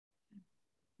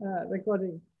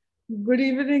Recording. Good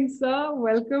evening, sir.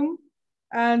 Welcome.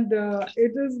 And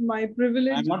it is my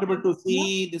privilege. I'm not able to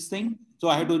see this thing, so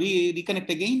I have to reconnect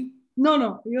again.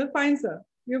 No, you're fine, sir.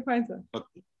 You're fine, sir.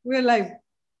 Okay. We're live.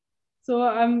 So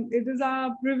it is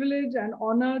our privilege and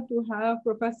honor to have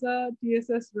Professor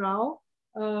TSS Rao.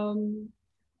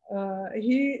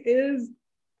 He is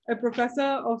a professor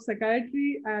of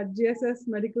psychiatry at GSS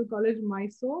Medical College,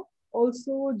 Mysore,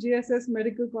 also GSS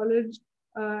Medical College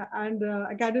and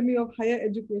Academy of Higher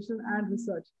Education and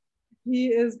Research. He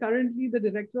is currently the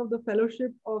director of the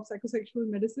Fellowship of Psychosexual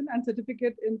Medicine and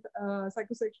Certificate in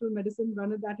Psychosexual Medicine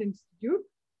run at that institute.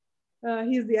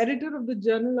 He is the editor of the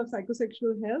Journal of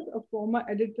Psychosexual Health, a former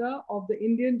editor of the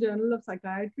Indian Journal of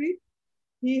Psychiatry.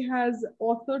 He has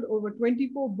authored over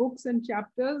 24 books and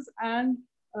chapters and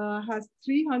has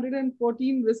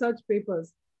 314 research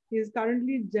papers. He is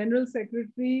currently General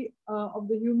Secretary of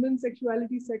the Human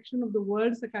Sexuality section of the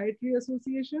World Psychiatry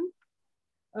Association.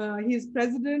 He is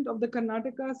president of the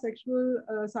Karnataka Sexual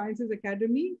Sciences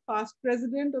Academy, past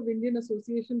president of Indian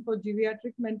Association for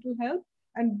Geriatric Mental Health,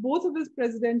 and both of his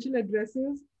presidential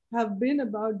addresses have been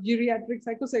about geriatric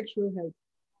psychosexual health.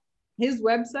 His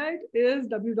website is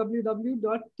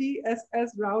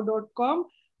www.tssrao.com,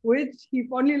 which he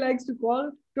fondly likes to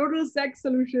call Total Sex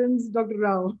Solutions Dr.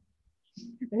 Rao.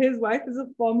 His wife is a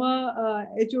former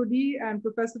HOD and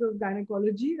professor of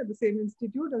gynecology at the same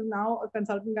institute and now a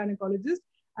consultant gynecologist.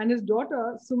 And his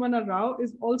daughter, Sumana Rao,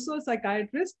 is also a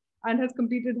psychiatrist and has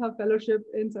completed her fellowship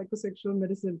in psychosexual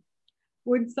medicine.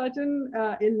 With such an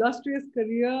illustrious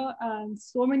career and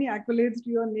so many accolades to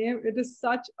your name, it is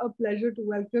such a pleasure to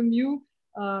welcome you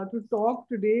to talk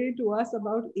today to us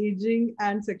about aging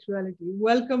and sexuality.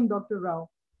 Welcome, Dr. Rao.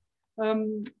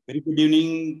 Very good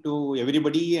evening to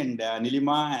everybody. And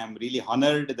Nilima, I am really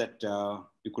honored that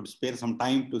you could spare some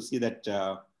time to see that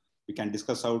we can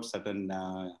discuss out certain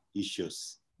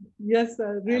issues. Yes,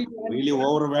 sir. Really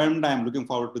overwhelmed. I'm looking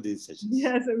forward to these sessions.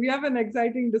 Yes, we have an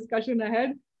exciting discussion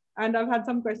ahead. And I've had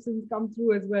some questions come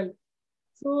through as well.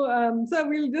 So, sir,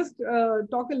 we'll just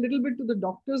talk a little bit to the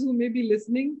doctors who may be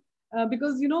listening,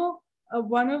 because, you know,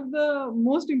 one of the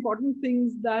most important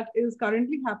things that is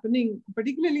currently happening,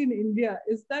 particularly in India,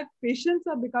 is that patients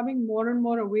are becoming more and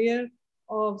more aware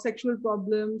of sexual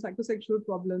problems, psychosexual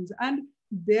problems. And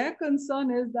their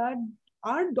concern is that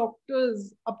are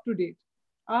doctors up to date?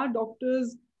 Are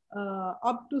doctors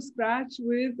up to scratch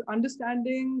with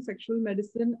understanding sexual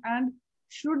medicine, and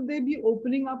should they be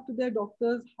opening up to their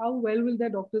doctors? How well will their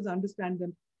doctors understand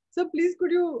them? So please,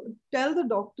 could you tell the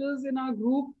doctors in our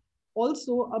group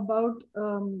also about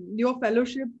your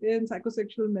fellowship in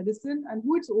psychosexual medicine and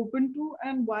who it's open to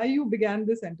and why you began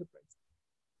this enterprise?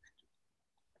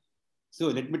 So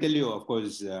let me tell you, of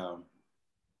course,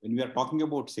 when we are talking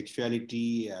about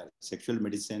sexuality, sexual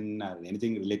medicine, or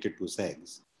anything related to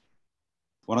sex,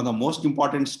 one of the most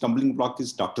important stumbling blocks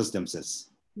is doctors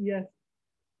themselves. Yes.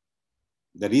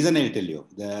 The reason I'll tell you,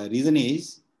 the reason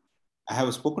is I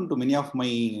have spoken to many of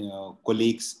my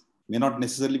colleagues, may not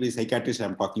necessarily be psychiatrists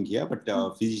I'm talking here, but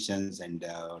physicians and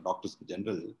doctors in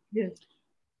general. Yes.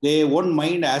 They won't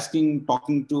mind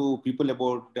talking to people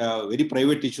about very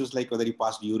private issues like whether you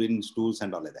passed urine, stools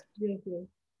and all of that. Yes, yes.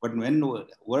 But when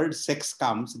word sex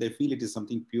comes, they feel it is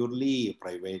something purely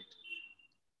private.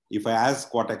 If I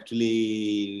ask what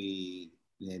actually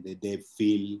they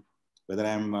feel, whether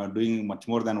I'm doing much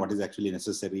more than what is actually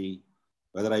necessary,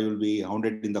 whether I will be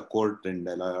hounded in the court and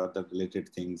other related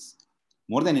things,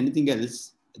 more than anything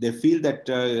else, they feel that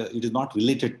it is not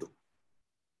related to.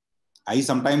 I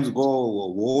sometimes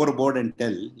go overboard and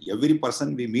tell every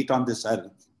person we meet on this earth,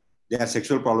 they are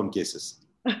sexual problem cases.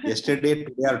 Yesterday,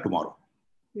 today, or tomorrow.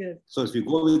 Yes. So if you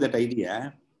go with that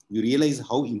idea, you realize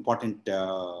how important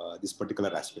this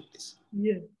particular aspect is.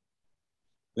 Yes.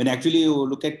 When actually you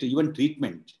look at even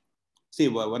treatment, see,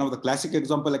 one of the classic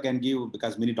example I can give,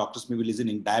 because many doctors may be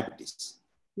listening, diabetes.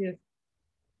 Yes.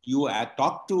 You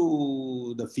talk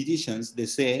to the physicians, they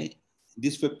say,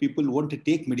 these people won't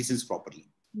take medicines properly.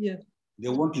 Yes. They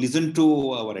won't listen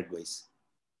to our advice.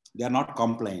 They are not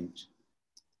compliant.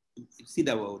 See,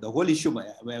 the whole issue,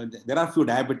 there are few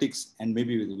diabetics and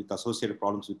maybe with associated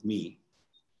problems with me.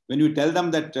 When you tell them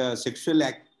that sexual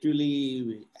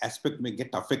actually aspect may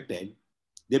get affected,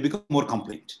 they become more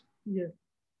compliant. Yes.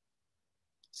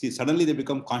 See, suddenly they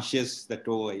become conscious that,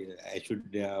 oh, I should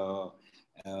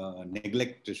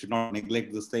should not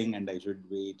neglect this thing, and I should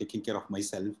be taking care of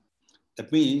myself. That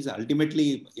means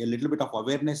ultimately a little bit of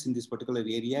awareness in this particular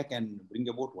area can bring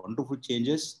about wonderful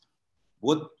changes,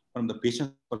 both from the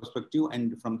patient's perspective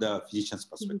and from the physician's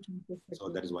perspective. So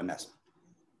that is one aspect.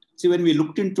 See, when we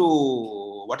looked into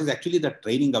what is actually the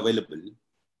training available,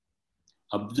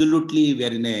 absolutely we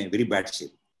are in a very bad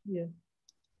shape. Yeah.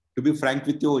 To be frank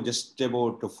with you, just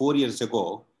about 4 years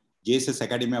ago, JSS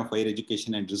Academy of Higher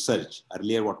Education and Research,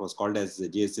 earlier what was called as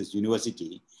JSS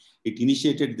University, it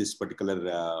initiated this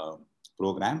particular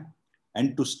program.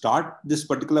 And to start this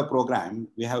particular program,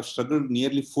 we have struggled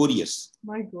nearly 4 years.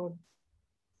 My God.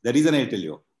 The reason I tell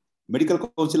you, Medical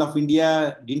Council of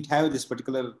India didn't have this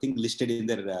particular thing listed in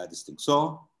their this thing.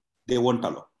 So they won't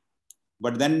allow.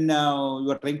 But then you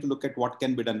are trying to look at what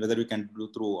can be done, whether we can do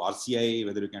through RCI,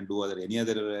 whether we can do any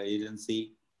other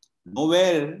agency.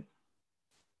 Nowhere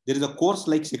there is a course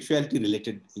like sexuality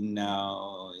related in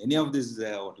any of these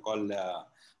what you call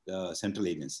the central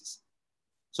agencies.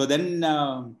 So then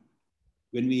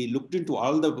when we looked into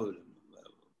all the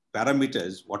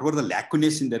parameters, what were the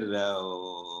lacunae in their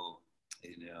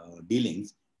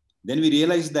dealings, then we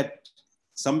realized that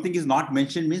something is not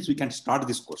mentioned means we can start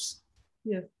this course.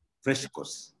 Yes. Fresh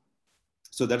course.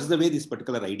 So that is the way this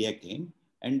particular idea came.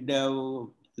 And a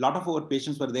lot of our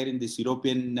patients were there in this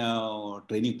European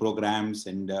training programs,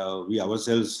 and we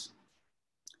ourselves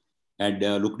had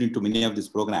looked into many of these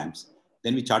programs.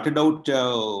 Then we charted out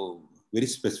very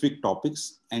specific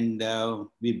topics, and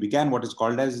we began what is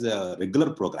called as a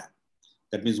regular program.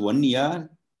 That means 1 year,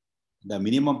 the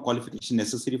minimum qualification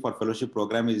necessary for fellowship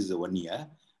program is 1 year,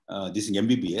 this is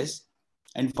MBBS.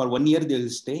 And for 1 year, they will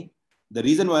stay. The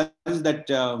reason was that,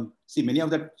 see, many of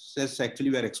that says actually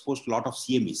we are exposed to a lot of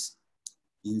CMEs.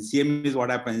 In CMEs, what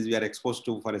happens, we are exposed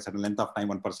to for a certain length of time,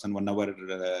 one person 1 hour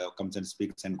comes and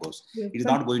speaks and goes. Yes. It is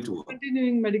not going to work.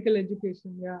 Continuing medical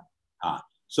education, yeah.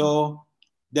 So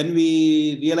then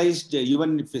we realized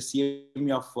even if a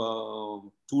CME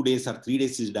of 2 days or 3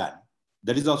 days is done,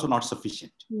 that is also not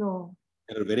sufficient. No.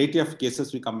 There are a variety of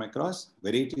cases we come across,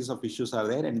 varieties of issues are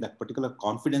there, and that particular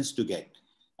confidence to get.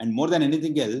 And more than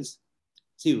anything else,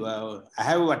 see, I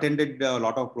have attended a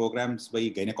lot of programs by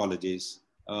gynecologists,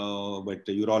 but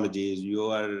urologists.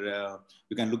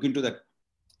 You can look into that.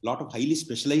 Lot of highly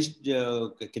specialized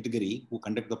category who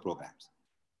conduct the programs.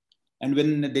 And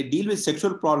when they deal with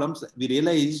sexual problems, we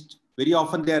realized very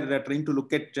often they are trying to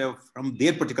look at from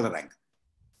their particular angle.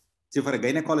 See, for a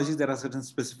gynecologist, there are certain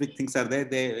specific things are there.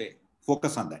 They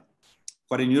focus on that.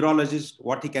 For a neurologist,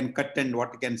 what he can cut and what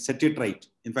he can set it right.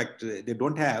 In fact, they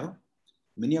don't have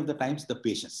many of the times the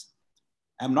patience.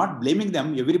 I'm not blaming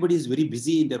them. Everybody is very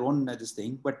busy in their own this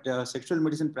thing. But sexual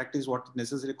medicine practice, what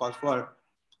necessarily calls for,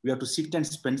 we have to sit and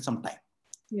spend some time.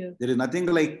 Yes. There is nothing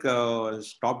like a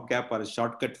stopgap or a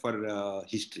shortcut for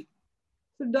history.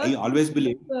 So does I always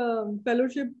believe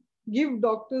fellowship give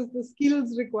doctors the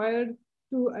skills required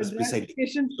to address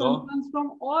patient concerns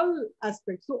from all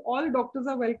aspects? So all doctors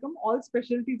are welcome, all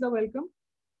specialties are welcome?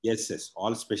 Yes,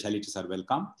 all specialties are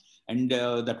welcome. And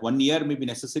that 1 year may be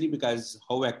necessary because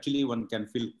how actually one can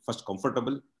feel first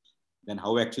comfortable, then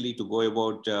how actually to go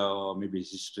about maybe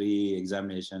history,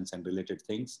 examinations and related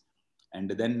things. And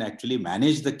then actually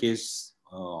manage the case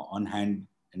on hand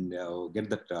and get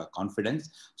that confidence.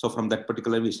 So from that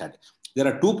particular we started. There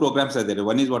are two programs there.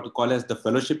 One is what we call as the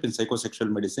Fellowship in Psychosexual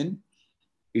Medicine.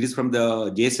 It is from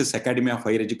the JSS Academy of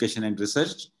Higher Education and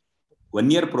Research,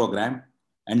 1 year program.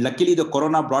 And luckily the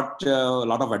Corona brought a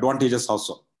lot of advantages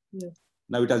also. Yes.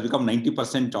 Now it has become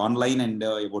 90% online and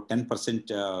about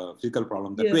 10% physical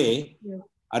problem. That way,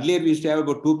 earlier we used to have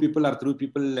about 2 people or 3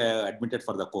 people admitted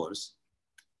for the course.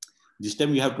 This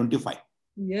time we have 25.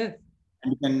 Yes.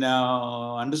 And you can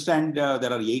understand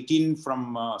there are 18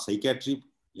 from psychiatry,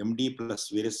 MD plus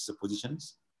various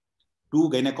positions, 2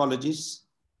 gynecologists,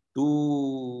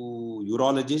 2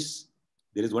 urologists,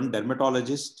 there is 1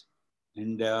 dermatologist,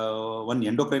 and 1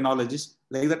 endocrinologist.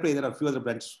 Like that way, there are a few other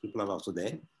branch people are also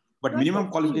there. But minimum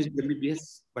qualification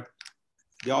MBBS, but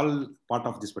they all part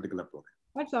of this particular program.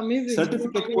 That's amazing.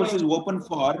 Certificate course is open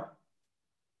for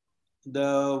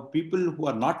the people who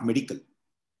are not medical.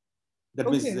 That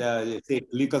means, say,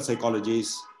 clinical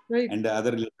psychologists and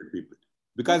other related people.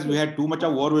 Because we had too much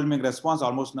of overwhelming response,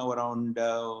 almost now around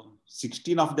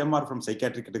 16 of them are from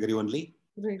psychiatric category only.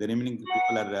 The remaining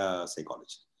people are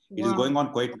psychology. It is going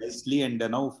on quite nicely, and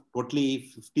now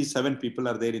totally 57 people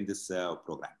are there in this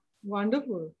program.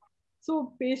 Wonderful.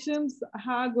 So patients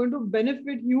are going to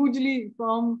benefit hugely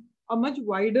from a much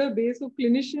wider base of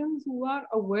clinicians who are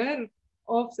aware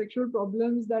of sexual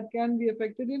problems that can be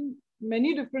affected in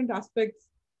many different aspects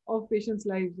of patients'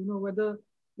 lives. Whether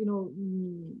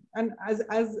and as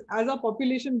our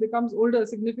population becomes older, a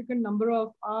significant number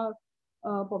of our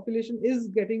population is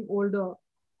getting older,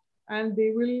 and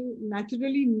they will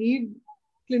naturally need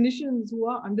clinicians who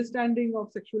are understanding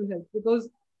of sexual health, because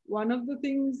one of the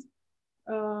things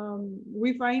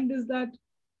we find is that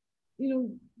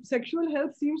sexual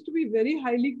health seems to be very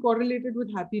highly correlated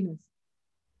with happiness.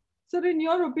 Sir, in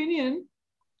your opinion,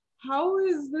 how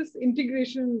is this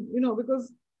integration,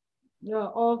 because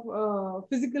of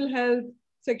physical health,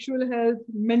 sexual health,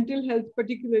 mental health,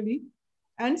 particularly,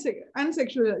 and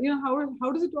sexual health,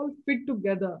 how does it all fit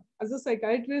together? As a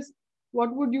psychiatrist,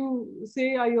 what would you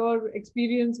say are your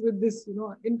experience with this,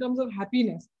 in terms of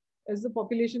happiness? As the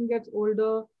population gets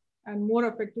older and more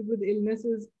affected with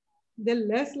illnesses, they're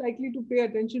less likely to pay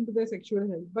attention to their sexual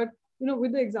health. But,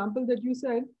 with the example that you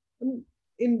said,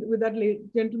 with that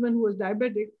gentleman who was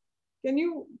diabetic, can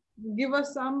you give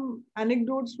us some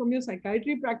anecdotes from your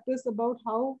psychiatry practice about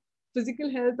how physical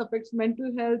health affects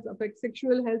mental health, affects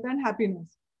sexual health and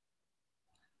happiness?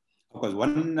 Of course,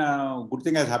 one good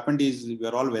thing has happened is we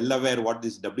are all well aware what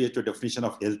this WHO definition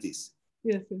of health is.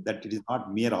 Yes, yes. That it is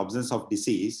not mere absence of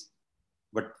disease,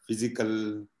 but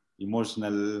physical,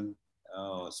 emotional,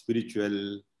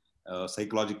 spiritual,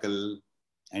 psychological,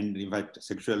 and in fact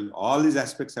sexual. All these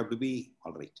aspects have to be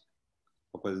all right.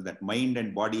 Because that mind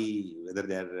and body, whether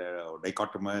they are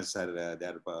dichotomous or they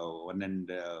are one and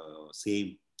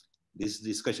same, this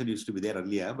discussion used to be there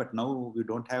earlier, but now we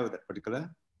don't have that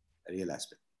particular real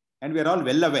aspect. And we are all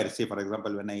well aware, say, for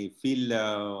example, when I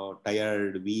feel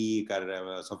tired, weak,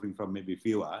 or suffering from maybe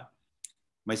fever,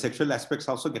 my sexual aspects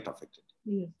also get affected.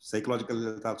 Yes. Psychological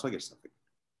health also gets affected.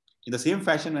 In the same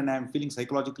fashion, when I am feeling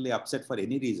psychologically upset for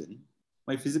any reason,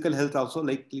 my physical health also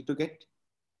likely to get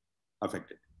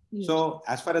affected. Yes. So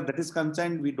as far as that is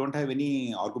concerned, we don't have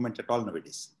any argument at all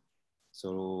nowadays.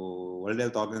 So World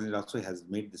Health Organization also has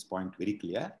made this point very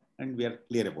clear, and we are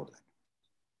clear about that.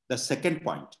 The second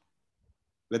point,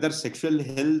 whether sexual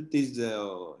health is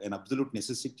an absolute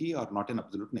necessity or not an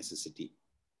absolute necessity,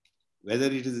 whether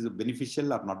it is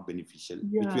beneficial or not beneficial,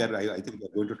 which we are, I think we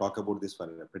are going to talk about this for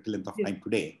a pretty length of time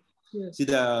today. Yes. See,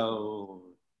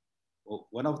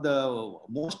 one of the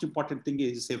most important thing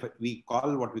is, if we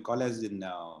call what we call as in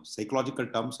psychological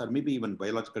terms or maybe even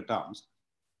biological terms,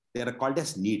 they are called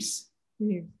as needs.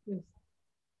 Yes. Yes.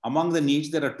 Among the needs,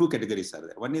 there are two categories. Are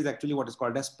there. One is actually what is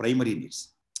called as primary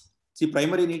needs. See,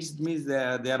 primary needs means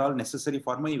they are all necessary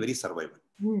for my very survival.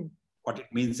 What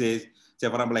it means is, say,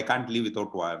 for example, I can't live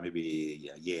without maybe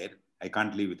air. I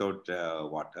can't live without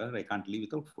water. I can't live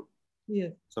without food.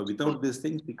 Yes. So without these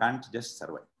things, we can't just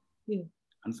survive. Yes.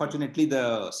 Unfortunately,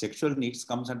 the sexual needs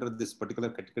comes under this particular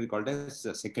category called as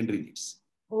secondary needs.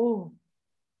 Oh.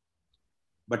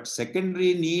 But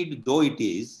secondary need, though it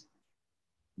is,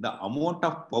 the amount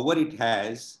of power it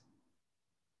has,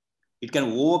 it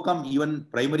can overcome even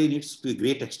primary needs to a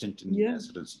great extent in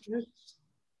certain situations. Yes.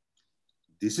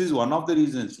 This is one of the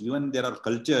reasons. Even there are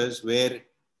cultures where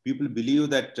people believe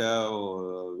that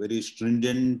very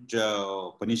stringent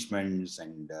punishments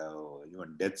and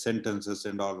even death sentences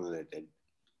and all that.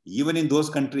 Even in those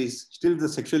countries, still the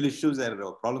sexual issues are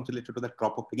problems related to that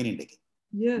crop up again and again.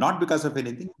 Yes. Not because of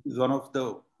anything. It is one of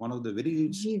the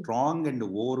very strong and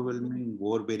overwhelming,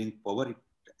 overbearing power it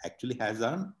actually has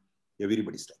on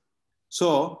everybody's life.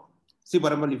 So, see, for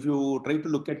example, if you try to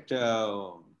look at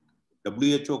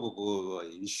WHO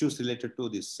issues related to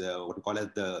this, what we call as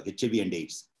the HIV and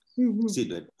AIDS. Mm-hmm. See,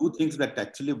 the two things that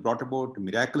actually brought about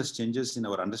miraculous changes in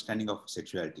our understanding of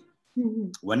sexuality.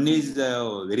 Mm-hmm. One is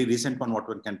a very recent one, what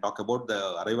one can talk about,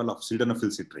 the arrival of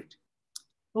sildenafil citrate.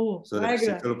 Oh, so that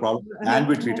sexual problem can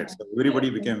be treated. So everybody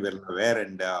became well aware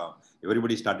and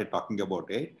everybody started talking about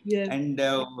it. Yes. And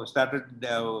started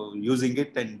using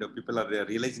it, and people are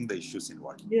realizing the issues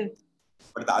involved. Yes.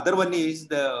 But the other one is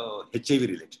the HIV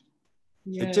related.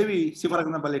 Yes. HIV, see, for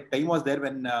example, a time was there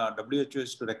when WHO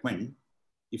used to recommend,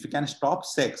 if you can stop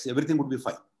sex, everything would be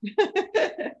fine.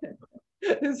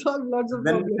 It solved lots of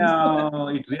problems.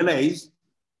 Then it realized,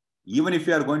 even if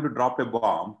you are going to drop a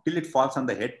bomb, till it falls on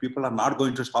the head, people are not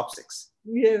going to stop sex.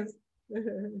 Yes.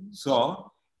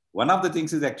 So one of the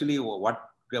things is actually what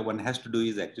one has to do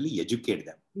is actually educate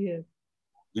them. Yes.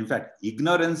 In fact,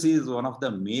 ignorance is one of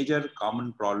the major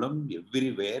common problem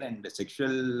everywhere, and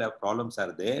sexual problems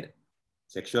are there.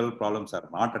 Sexual problems are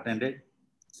not attended.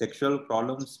 Sexual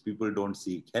problems, people don't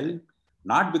seek help,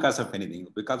 not because of anything,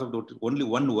 because of only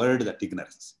one word, that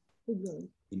ignorance. Mm-hmm.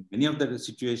 In many of the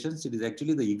situations, it is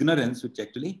actually the ignorance which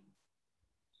actually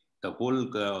the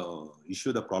whole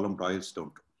issue, the problem boils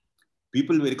down to.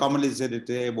 People very commonly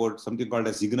say about something called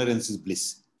as ignorance is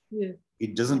bliss. Yes.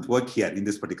 It doesn't work here in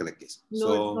this particular case. No,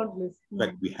 so, it's not bliss. In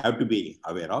fact, we have to be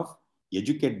aware of,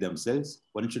 educate themselves.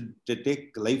 One should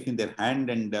take life in their hand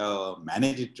and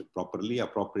manage it properly,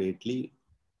 appropriately.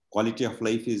 Quality of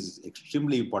life is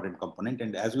extremely important component.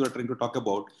 And as we are trying to talk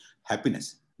about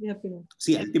happiness. Happiness.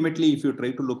 See, ultimately, if you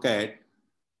try to look at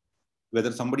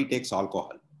whether somebody takes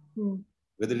alcohol,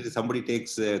 whether it is somebody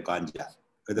takes ganja,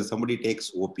 whether somebody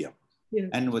takes opium, yes,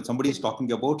 and when somebody is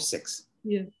talking about sex.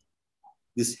 yes,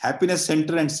 This happiness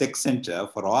center and sex center,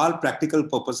 for all practical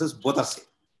purposes, both are same.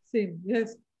 same,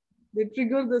 yes. They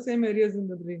trigger the same areas in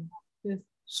the brain. Yes.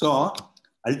 So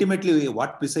ultimately,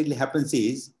 what precisely happens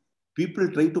is people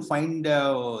try to find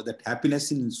that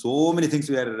happiness in so many things.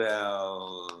 We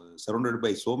are surrounded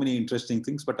by so many interesting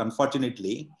things, but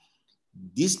unfortunately,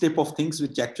 these type of things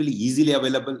which actually easily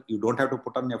available, you don't have to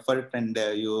put on effort, and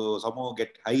you somehow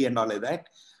get high and all like that.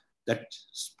 That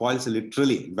spoils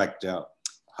literally. In fact,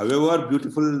 however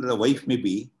beautiful the wife may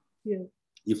be, Yes.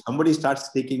 if somebody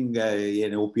starts taking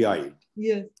an opioid,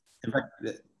 Yes. in fact,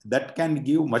 that can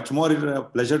give much more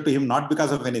pleasure to him, not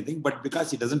because of anything, but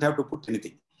because he doesn't have to put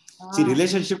anything. See,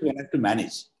 relationship you have to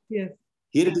manage. Yes.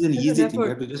 Here it is an There's easy an thing. You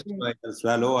effort. have to just Yes.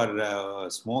 swallow or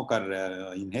smoke or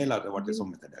inhale or what is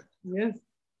some method. Yes.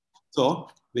 So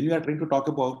when we are trying to talk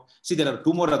about, see, there are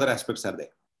two more other aspects are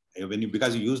there. When you,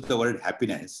 because you use the word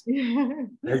happiness,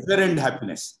 pleasure and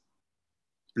happiness.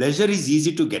 Pleasure is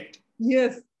easy to get.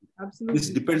 Yes, This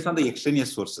absolutely. depends on the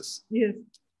extraneous sources. Yes.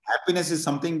 Happiness is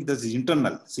something that is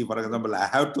internal. See, for example, I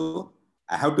have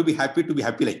to be happy to be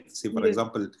happy. Like, say, for Yes.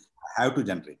 example, I have to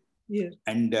generate. Yes.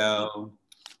 And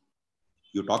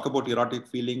you talk about erotic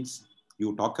feelings.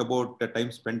 You talk about the time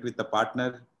spent with the partner.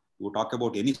 You talk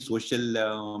about any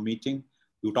social meeting.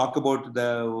 You talk about the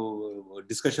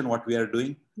discussion what we are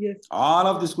doing. Yes. All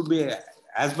of this could be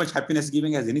as much happiness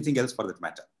giving as anything else for that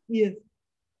matter. Yes.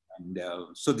 And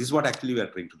so this is what actually we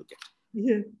are trying to look at.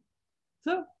 Yes.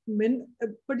 So,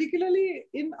 particularly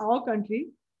in our country,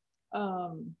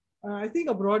 I think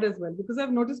abroad as well, because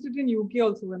I've noticed it in UK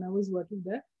also when I was working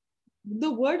there.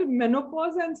 The word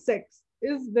menopause and sex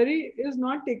is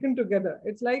not taken together.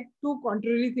 It's like two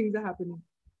contrary things are happening.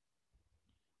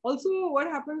 Also, what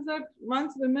happens that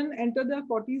once women enter their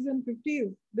 40s and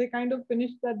 50s, they kind of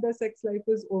finish that their sex life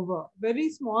is over. Very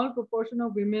small proportion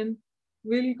of women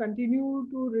will continue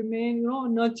to remain,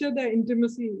 nurture their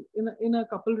intimacy in a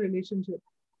couple relationship.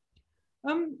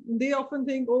 They often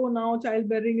think, oh, now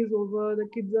childbearing is over, the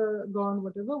kids are gone,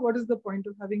 whatever. What is the point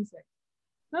of having sex?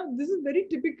 Now, this is very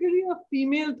typically a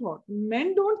female thought.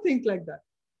 Men don't think like that.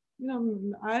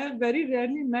 I have very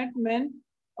rarely met men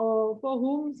for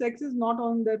whom sex is not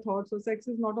on their thoughts or sex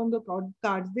is not on the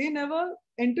cards. They never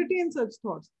entertain such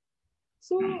thoughts.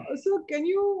 So can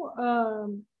you,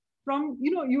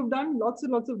 you've done lots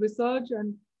and lots of research,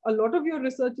 and a lot of your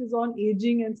research is on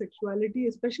aging and sexuality,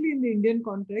 especially in the Indian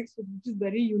context, which is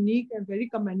very unique and very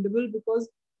commendable because,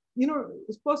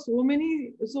 for so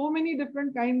many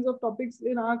different kinds of topics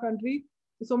in our country,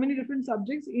 so many different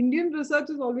subjects, Indian research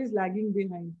is always lagging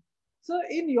behind. So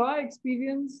in your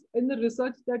experience, in the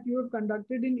research that you have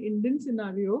conducted in Indian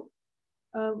scenario,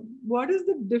 what is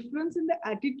the difference in the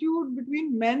attitude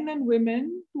between men and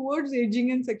women towards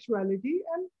aging and sexuality,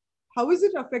 and how is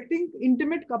it affecting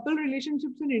intimate couple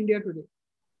relationships in India today?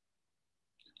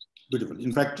 Beautiful.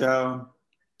 In fact,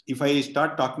 if I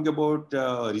start talking about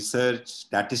research,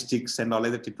 statistics, and all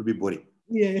of that, it will be boring.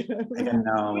 Yeah. I can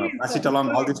pass it along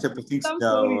all these type of things.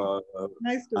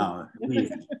 Nice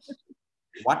story.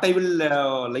 What I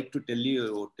will like to tell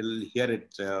here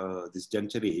at this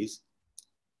juncture is,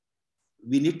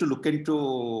 we need to look into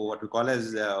what we call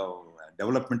as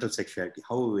developmental sexuality,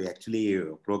 how we actually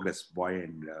progress, boy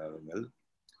and girl.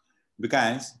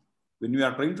 Because when we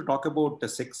are trying to talk about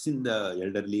sex in the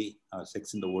elderly,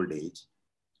 sex in the old age,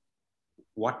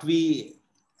 what we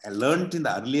learned in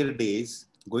the earlier days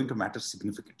going to matter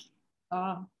significantly.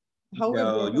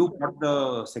 You got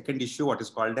the second issue, what is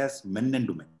called as men and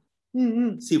women.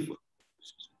 Mm-hmm. See,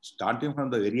 starting from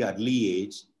the very early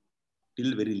age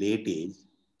till very late age,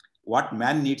 what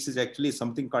man needs is actually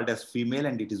something called as female,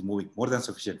 and it is moving more than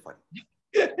sufficient for him.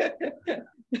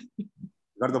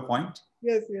 Got the point?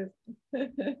 Yes, yes.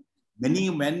 Many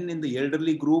men in the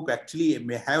elderly group actually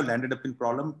may have landed up in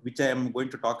problem, which I am going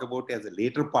to talk about as a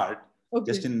later part,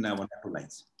 just in 1 or 2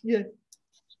 lines. Yes.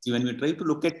 See, when we try to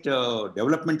look at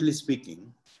developmentally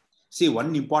speaking, see,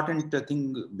 one important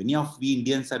thing many of we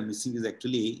Indians are missing is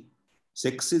actually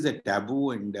sex is a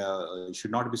taboo, and it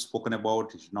should not be spoken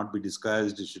about, it should not be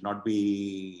discussed, it should not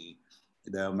be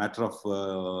the matter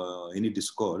of any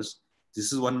discourse.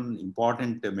 This is one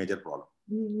important major problem.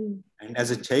 Mm-hmm. And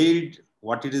as a child,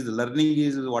 what it is learning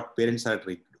is what parents are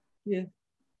trying to do. Yeah.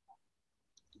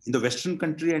 In the Western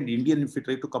country and Indian, if we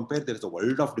try to compare, there is a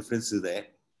world of differences there.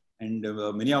 And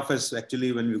many of us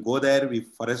actually, when we go there,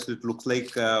 for us, it looks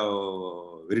like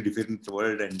a very different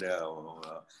world and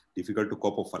difficult to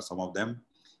cope up for some of them.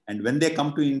 And when they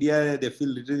come to India, they feel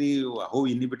literally how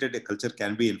inhibited a culture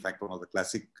can be. In fact, one of the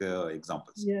classic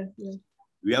examples. Yes, yes.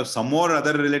 We have some more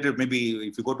other related, maybe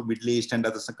if you go to Middle East and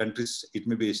other countries, it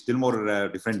may be still more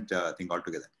different thing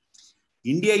altogether.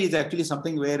 India is actually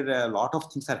something where a lot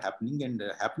of things are happening and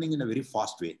happening in a very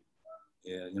fast way.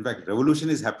 In fact, revolution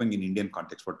is happening in Indian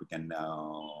context, what we can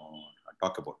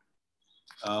talk about.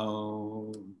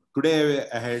 Today,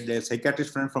 I had a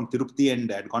psychiatrist friend from Tirupati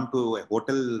and I had gone to a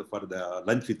hotel for the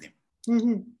lunch with him.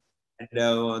 Mm-hmm. And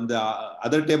on the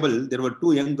other table, there were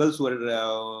two young girls who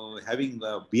were having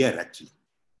beer actually.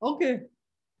 Okay.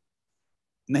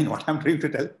 Then what I'm trying to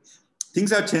tell,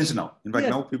 things have changed now. In fact,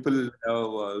 Yes. now people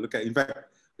look at, in fact,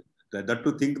 that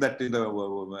to think that in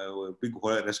a big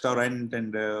restaurant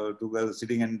and two girls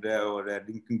sitting and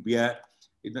drinking beer,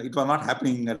 it was not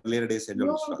happening in earlier days.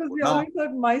 No, because we now, always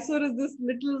thought Mysore is this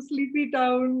little sleepy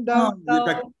town in fact,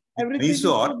 downtown. Everything is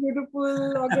Mysore, so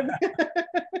beautiful.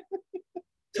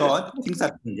 so things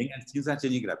are changing and things are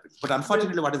changing rapidly. But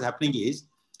unfortunately, what is happening is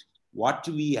what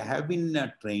we have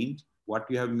been trained, what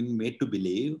we have been made to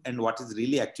believe, and what is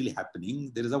really actually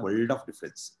happening, there is a world of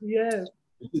difference. Yes.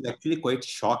 It is actually quite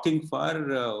shocking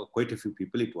for quite a few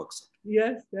people. It works.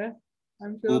 Yes, yes.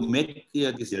 I'm sure. To make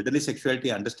this elderly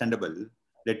sexuality understandable,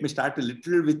 let me start a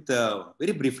little with,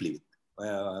 very briefly,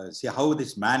 see how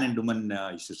this man and woman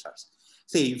issue starts.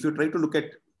 Say, if you try to look at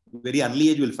very early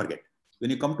age, you will forget. When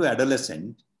you come to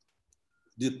adolescent,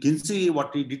 the Kinsey,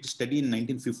 what he did study in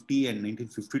 1950 and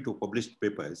 1952 published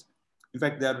papers, in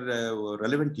fact, they are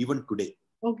relevant even today.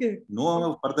 Okay.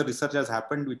 No further research has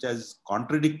happened which has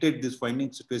contradicted these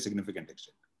findings to a significant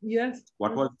extent. Yes.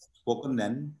 What was spoken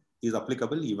then is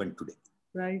applicable even today.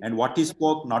 Right. And what he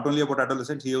spoke, not only about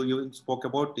adolescents, he even spoke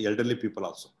about elderly people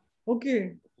also. Okay.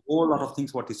 A whole lot of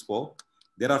things what he spoke.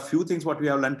 There are few things what we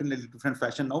have learned in a different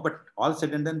fashion now, but all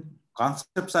said and done,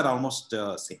 concepts are almost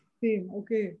same. Same.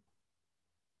 Okay.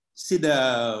 See,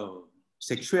 the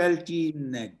sexuality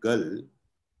in a girl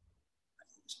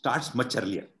starts much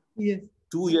earlier. Yes.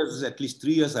 2 years, at least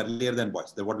 3 years earlier than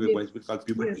boys. That's what we boys will call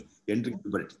puberty, entering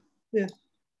puberty. Yes.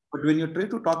 But when you try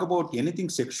to talk about anything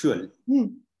sexual,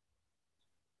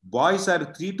 boys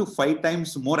are 3 to 5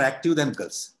 times more active than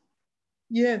girls.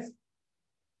 Yes.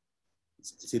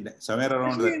 See, somewhere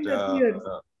around Especially that. In years.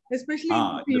 Especially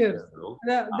in the years.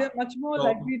 They're much more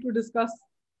likely to discuss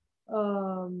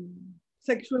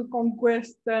sexual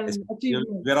conquest and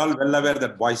achievement. We're all well aware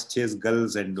that boys chase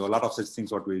girls and a lot of such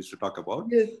things what we used to talk about.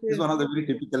 Yes, This is one of the very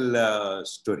typical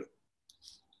story.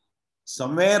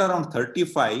 Somewhere around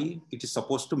 35, it is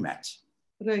supposed to match.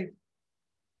 Right.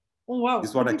 Oh, wow.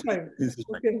 This is what actually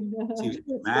okay. See,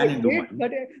 man and woman.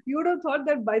 But you would have thought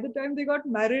that by the time they got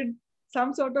married,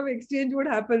 some sort of exchange would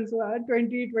happen. So at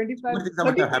 20, 25, things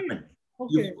might have happened.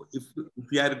 Okay. If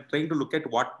we are trying to look at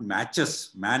what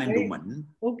matches man and woman,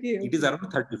 it is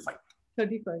around 35.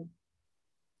 35.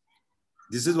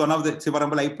 This is one of the, say, for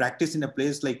example, I practice in a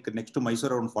place like next to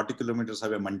Mysore, around 40 kilometers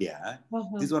away, Mandya.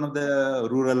 This is one of the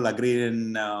rural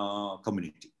agrarian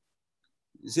community.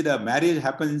 You see, the marriage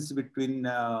happens between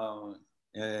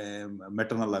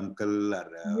maternal uncle or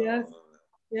yes.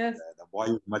 The boy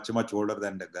is much, much older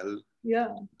than the girl. Yeah.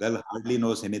 Girl hardly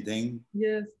knows anything.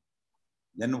 Yes.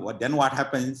 Then what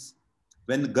happens?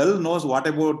 When girl knows what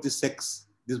about the sex,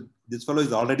 this fellow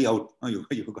is already out. Oh, you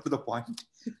got to the point.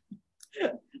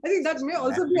 I think that may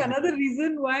also be another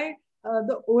reason why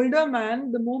the older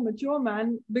man, the more mature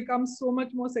man, becomes so much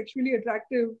more sexually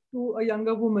attractive to a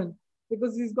younger woman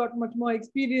because he's got much more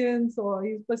experience or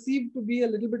he's perceived to be a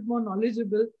little bit more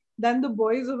knowledgeable than the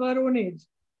boys of our own age.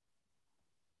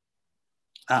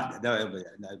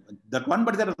 That one,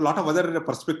 but there are a lot of other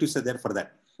perspectives there for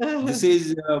that. This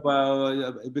is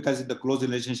because in the close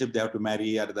relationship they have to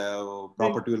marry or the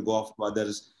property will go off to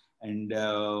others and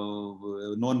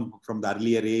known from the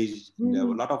earlier age. A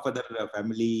lot of other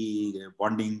family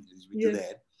bonding is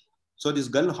there. So this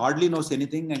girl hardly knows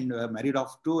anything and married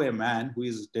off to a man who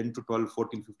is 10 to 12,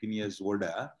 14, 15 years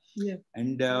older. Yeah.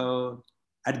 And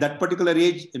at that particular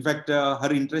age, in fact,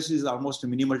 her interest is almost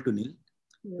minimal to nil.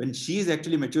 Yeah. When she is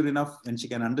actually mature enough and she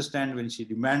can understand, when she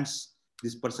demands,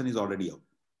 this person is already out.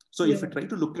 So if you try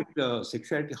to look at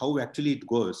sexuality, how actually it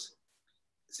goes,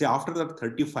 say after that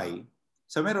 35,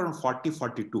 somewhere around 40,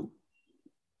 42,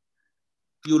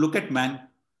 you look at man,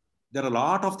 there are a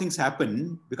lot of things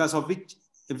happen because of which,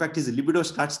 in fact, his libido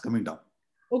starts coming down.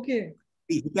 Okay.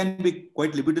 He can be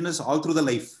quite libidinous all through the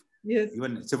life. Yes.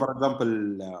 Even, say for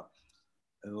example,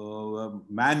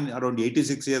 man around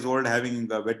 86 years old having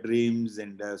wet dreams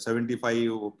and 75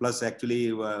 plus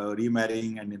actually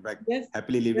remarrying and in fact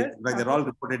happily living. In fact, they're all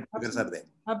reported figures are there.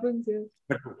 Happens, yes.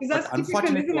 But that's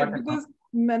unfortunately, isn't it? Because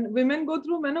women go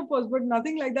through menopause, but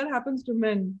nothing like that happens to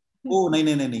men. Oh, no.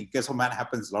 In case of man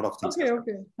happens, a lot of things. Okay,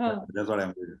 okay. That's what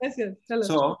I'm doing. Yes, yes. Tell us.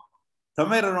 So,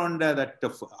 somewhere around that,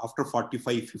 after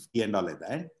 45, 50 and all like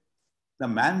that, the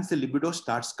man's libido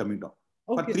starts coming down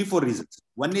for 3-4 reasons.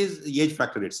 One is the age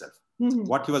factor itself.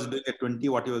 What he was doing at 20,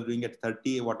 what he was doing at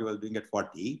 30, what he was doing at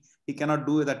 40, he cannot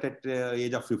do that at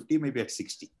age of 50, maybe at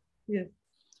 60. Yes.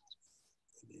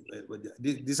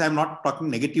 This I'm not talking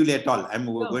negatively at all. I'm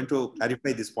going to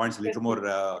clarify these points a little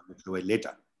more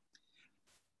later.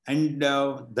 And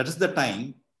that is the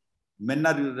time men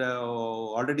are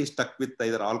already stuck with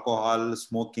either alcohol,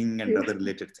 smoking, and other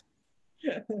related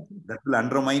things. That will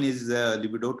undermine his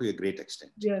libido to a great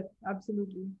extent. Yes,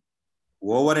 absolutely.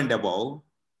 Over and above,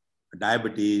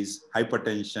 diabetes,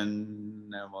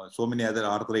 hypertension, so many other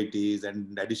arthritis,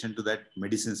 and in addition to that,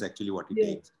 medicines actually what he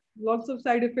takes. Lots of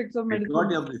side effects of medicine.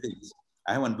 Majority of the things.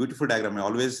 I have one beautiful diagram. I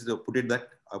always put it that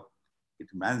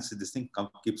this thing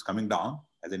keeps coming down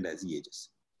as he ages.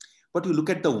 But you look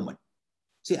at the woman.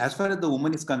 See, as far as the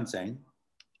woman is concerned,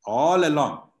 all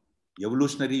along,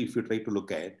 evolutionary, if you try to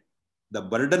look at, the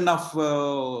burden of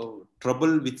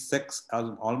trouble with sex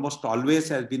almost always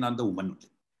has been on the woman.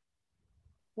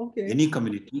 Okay. Any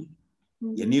community,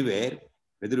 anywhere,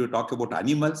 whether you talk about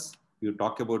animals, you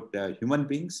talk about human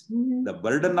beings, the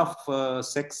burden of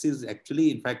sex is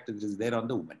actually, in fact, it is there on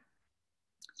the woman.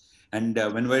 And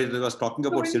when I was talking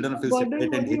about children feel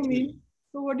separate and HIV.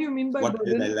 So what do you mean by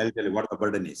burden? I'll tell you what the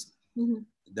burden is.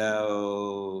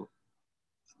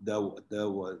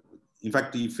 In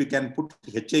fact, if you can put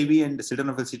HIV and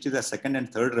sildenafil as second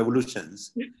and third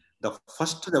revolutions, the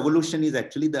first revolution is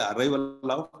actually the arrival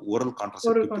of oral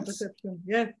contraception. Oral contraception,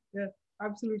 yes,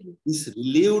 absolutely. This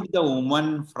relieved the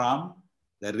woman from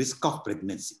the risk of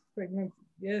pregnancy. Pregnancy,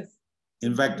 yes.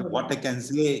 In fact, what I can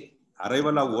say,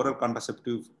 arrival of oral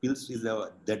contraceptive pills is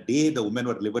the day the women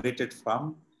were liberated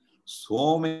from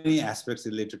so many aspects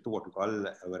related to what we call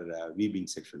our we being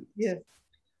sexual. Yes.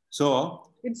 So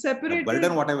it separated the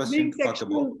burden what I was being trying to talk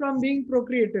about from being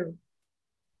procreative.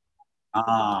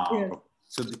 Yes.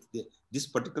 So this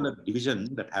particular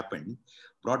division that happened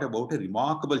brought about a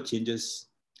remarkable changes.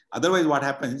 Otherwise, what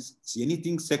happens?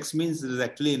 Anything sex means is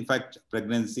actually, in fact,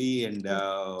 pregnancy and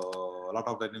a lot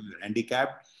of them are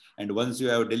handicapped. And once you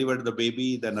have delivered the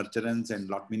baby, the nurturance and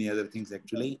lot many other things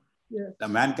actually. Yes. The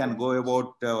man can go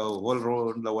about whole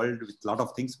around the world with a lot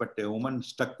of things, but a woman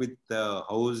stuck with the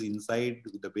house inside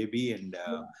with the baby and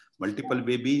multiple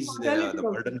babies, the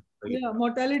burden. Yeah,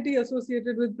 mortality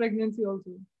associated with pregnancy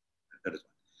also. That is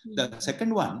one. The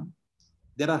second one,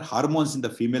 there are hormones in the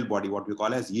female body, what we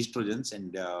call as estrogens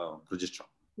and progesterone.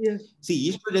 Yes.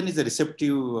 See, estrogen is a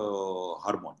receptive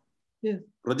hormone. Yes.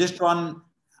 Progesterone,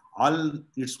 all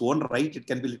its own right, it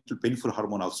can be a little painful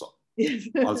hormone also. Yes.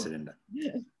 All said and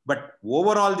done. But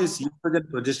overall, this estrogen,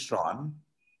 progesterone,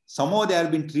 somehow they have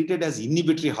been treated as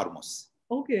inhibitory hormones.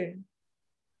 Okay.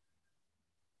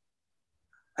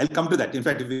 I'll come to that. In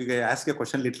fact, if you ask a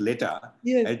question a little later,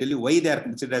 yes, I'll tell you why they are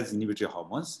considered as inhibitory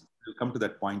hormones. We'll come to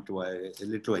that point a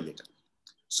little while later.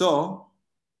 So,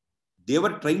 they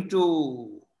were trying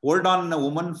to hold on a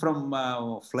woman from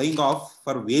flying off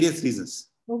for various reasons.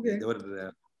 Okay. They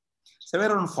were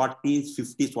somewhere around 40s,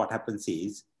 50s, what happens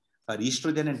is,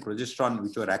 estrogen and progesterone,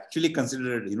 which were actually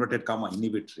considered inverted comma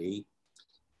inhibitory,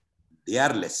 they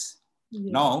are less.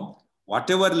 Yes. Now,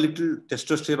 whatever little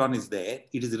testosterone is there,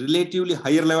 it is relatively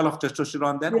higher level of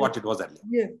testosterone than what it was earlier.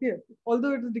 Yes, yes.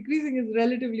 Although it is decreasing, it's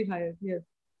relatively higher. Yes.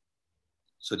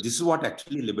 So this is what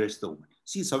actually liberates the woman.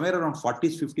 See, somewhere around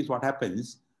 40s, 50s, what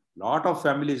happens? A lot of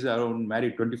families are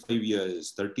married 25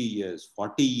 years, 30 years,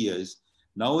 40 years.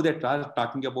 Now they're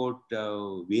talking about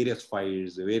various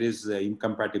fights, various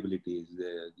incompatibilities,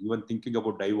 even thinking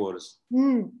about divorce.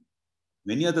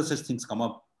 Many other such things come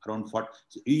up around 40.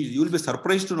 You will be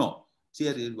surprised to know.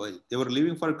 See, they were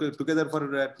living together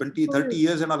for 20, 30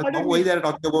 years and all. Now why they are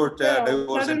talking about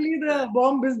divorce? Suddenly the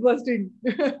bomb is bursting.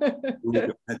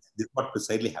 This is what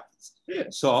precisely happens.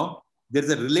 So there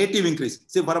is a relative increase.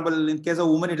 See, for example, in case of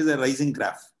woman, it is a rising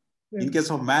graph. In case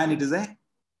of man, it is a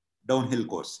downhill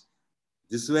course.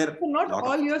 This is where so not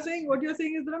all you're saying. What you're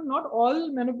saying is that not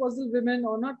all menopausal women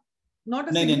or not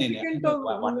a significant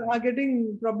are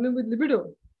getting problem with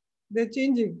libido. They're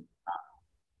changing.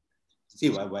 See,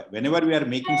 whenever we are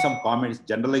making some comments,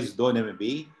 generalized though they may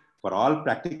be, for all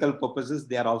practical purposes,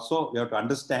 they are also, we have to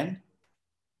understand,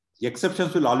 the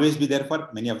exceptions will always be there for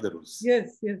many of the rules.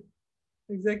 Yes, yes,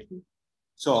 exactly.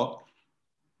 So,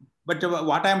 but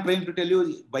what I am trying to tell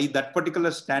you, by that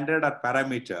particular standard or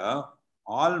parameter,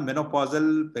 all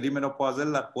menopausal,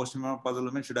 perimenopausal, or postmenopausal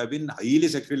women should have been highly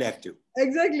sexually active.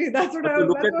 Exactly. That's But you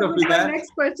look at the what my figure,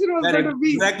 next question was they're going to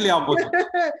be. exactly opposite.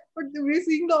 But we're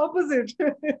seeing the opposite.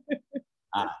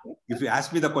 If you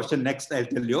ask me the question next, I'll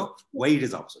tell you why it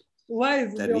is opposite. Why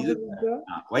is it The the reason, opposite, sir?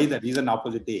 why the reason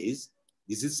opposite is,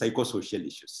 this is psychosocial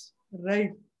issues.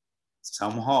 Right.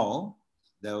 Somehow,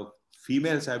 the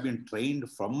females have been trained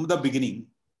from the beginning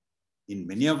in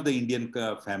many of the Indian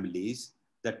families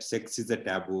that sex is a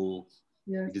taboo.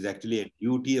 Yes. It is actually a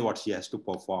duty what she has to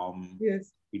perform.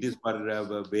 Yes. It is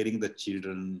for bearing the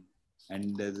children,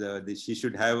 and she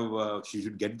should have, she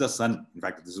should get the son. In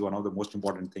fact, this is one of the most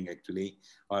important thing actually,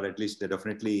 or at least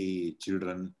definitely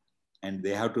children, and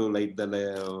they have to like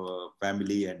the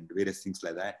family and various things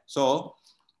like that. So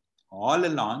all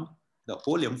along, the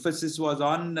whole emphasis was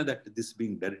on that this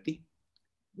being dirty,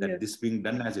 that Yes. this being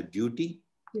done as a duty,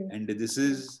 Yes. and this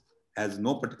is has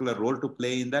no particular role to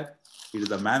play in that. It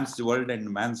is a man's world and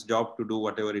man's job to do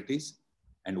whatever it is,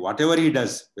 and whatever he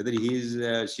does, whether he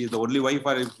is she is the only wife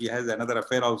or if he has another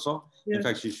affair also. Yes. In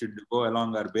fact, she should go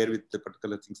along or bear with the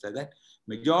particular things like that.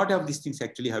 Majority of these things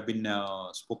actually have been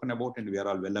spoken about, and we are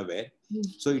all well aware.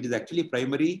 So it is actually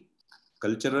primary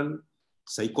cultural,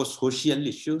 psychosocial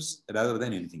issues rather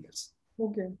than anything else.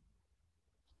 Okay.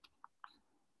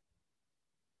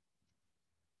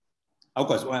 Of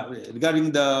course,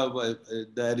 regarding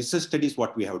the research studies,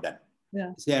 what we have done.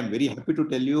 Yeah. See, I'm very happy to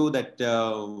tell you that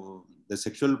the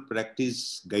sexual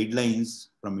practice guidelines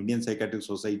from Indian Psychiatric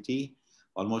Society,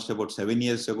 almost about 7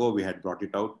 years ago, we had brought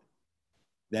it out.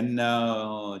 Then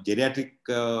geriatric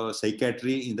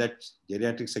psychiatry, in that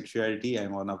geriatric sexuality,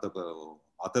 I'm one of the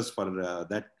authors for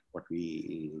that, what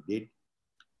we did.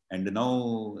 And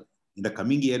now in the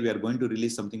coming year, we are going to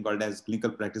release something called as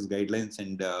clinical practice guidelines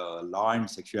and law and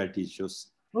sexuality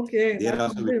issues. Okay, They are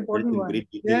that's also the important one. great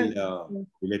detail Yes.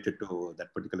 related to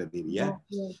that particular area.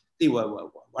 Yes. See,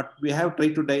 what we have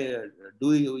tried to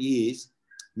do is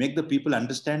make the people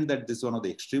understand that this is one of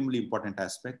the extremely important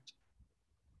aspects.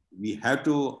 We have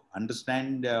to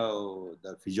understand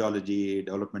the physiology,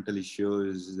 developmental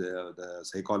issues, the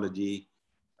psychology,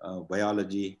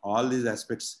 biology, all these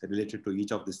aspects related to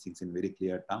each of these things in very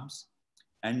clear terms.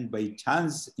 And by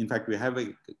chance, in fact, we have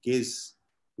a case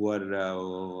who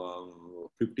are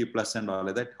 50 plus and all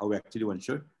of that, how actually one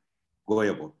should go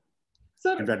about.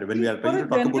 Sir, in fact, when we are trying to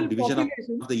talk about division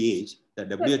of the age, the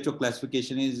WHO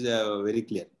classification is very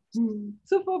clear.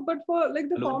 So for like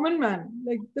the common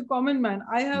man,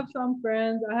 I have some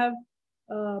friends, I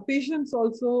have patients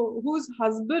also whose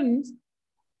husbands,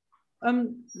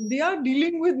 they are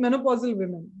dealing with menopausal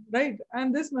women, right?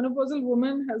 And this menopausal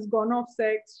woman has gone off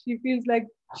sex. She feels like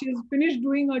she's finished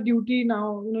doing her duty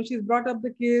now. She's brought up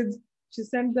the kids, she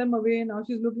sent them away. Now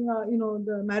she's looking at,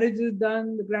 the marriage is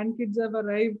done, the grandkids have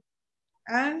arrived.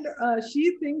 And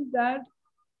she thinks that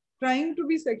trying to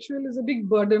be sexual is a big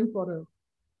burden for her.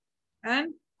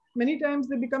 And many times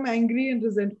they become angry and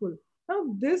resentful. Now,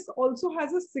 this also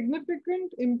has a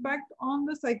significant impact on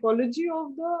the psychology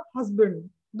of the husband,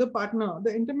 the partner,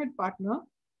 the intimate partner.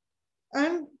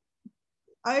 And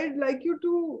I'd like you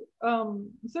to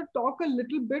sir, talk a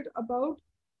little bit about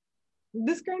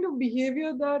this kind of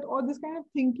behavior or this kind of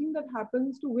thinking that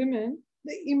happens to women,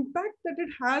 the impact that it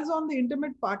has on the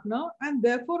intimate partner and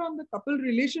therefore on the couple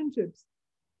relationships,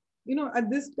 at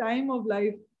this time of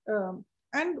life.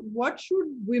 And what should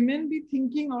women be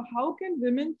thinking, or how can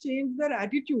women change their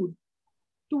attitude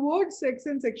towards sex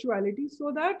and sexuality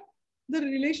so that the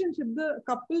relationship, the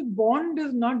couple bond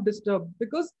is not disturbed?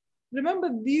 Because remember,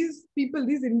 these people,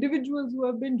 these individuals who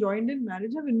have been joined in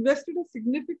marriage have invested a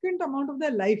significant amount of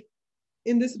their life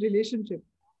in this relationship.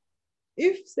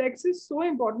 If sex is so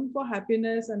important for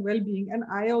happiness and well-being, and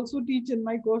I also teach in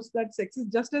my course that sex is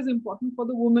just as important for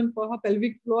the woman for her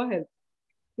pelvic floor health.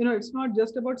 It's not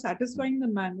just about satisfying the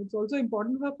man, it's also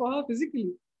important for her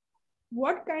physically.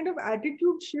 What kind of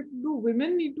attitude shift do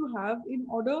women need to have in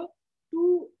order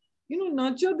to,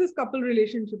 nurture this couple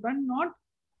relationship and not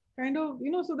kind of,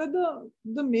 so that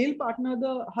the male partner,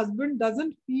 the husband,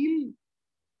 doesn't feel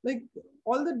like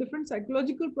all the different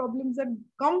psychological problems that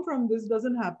come from this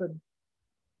doesn't happen?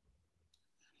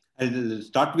 I'll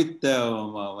start with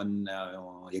one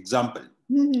example.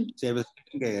 So I was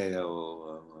meeting a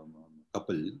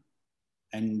couple,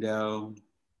 and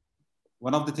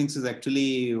one of the things is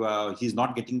actually he's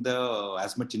not getting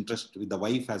as much interest with the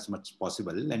wife as much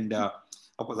possible, and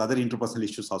of course other interpersonal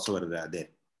issues also were there.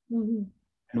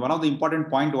 And one of the important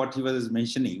point what he was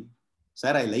mentioning, sir,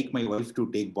 I like my wife to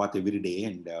take bath every day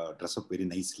and dress up very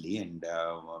nicely, and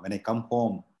when I come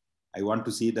home, I want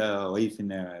to see the wife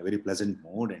in a very pleasant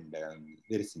mood and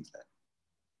various things like that.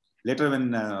 Later,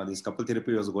 when this couple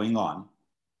therapy was going on,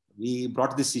 we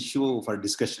brought this issue for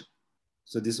discussion.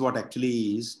 So this is what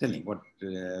actually is telling.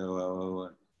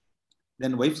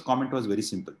 Then wife's comment was very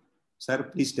simple. Sir,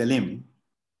 please tell him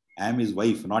I am his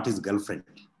wife, not his girlfriend.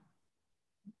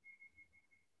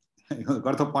 You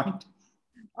got the point?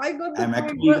 I got the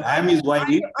point, but I am his wife.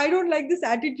 I don't like this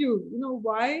attitude. You know,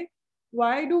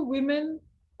 why do women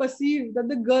perceive that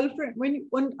the girlfriend,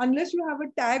 unless you have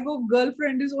a tag of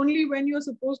girlfriend, is only when you're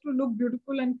supposed to look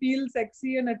beautiful and feel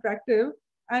sexy and attractive.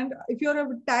 And if you're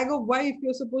a tag of wife,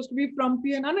 you're supposed to be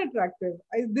frumpy and unattractive.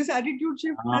 This attitude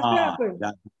shift has to happen.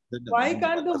 Why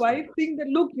can't the wife think that,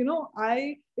 look, you know,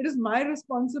 it is my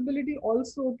responsibility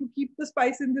also to keep the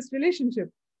spice in this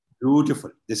relationship?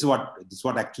 Beautiful. This is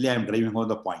what actually I'm driving home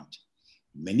the point.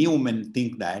 Many women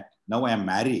think that now I am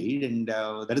married and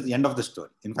that is the end of the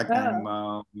story. In fact, I'm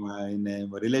in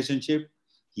a relationship.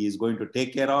 He is going to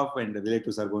take care of, and the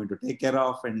relatives are going to take care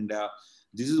of. And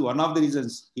this is one of the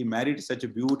reasons he married such a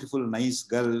beautiful, nice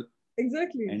girl.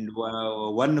 Exactly. And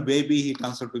one baby, he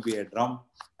turns out to be a drum.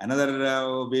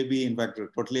 Another baby, in fact,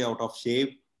 totally out of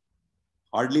shape.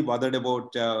 Hardly bothered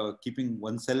about keeping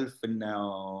oneself in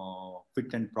a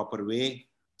fit and proper way.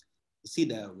 See,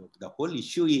 the whole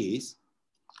issue is,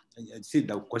 see,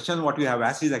 the question what you have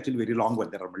asked is actually very long one.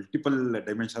 There are multiple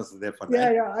dimensions there for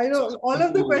that. Yeah, I know. All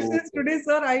of the questions today,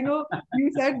 sir, I know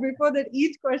you said before that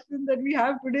each question that we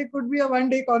have today could be a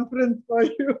one-day conference for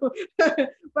you. But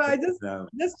I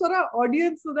just for our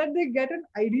audience, so that they get an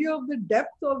idea of the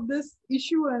depth of this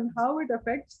issue and how it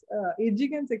affects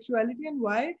aging and sexuality, and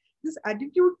why this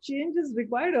attitude change is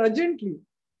required urgently.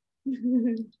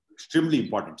 Extremely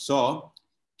important. So,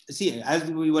 see, as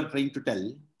we were trying to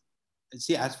tell,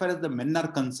 see, as far as the men are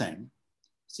concerned,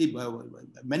 see,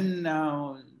 men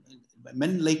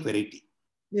like variety.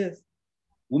 Yes.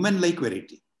 Women like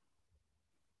variety.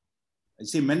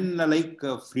 See, men like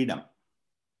freedom.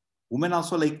 Women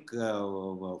also like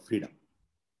freedom.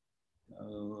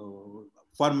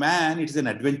 For man, it is an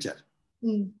adventure.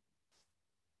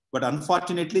 But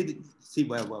unfortunately, see,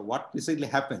 what precisely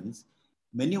happens,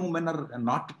 many women are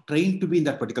not trained to be in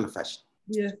that particular fashion.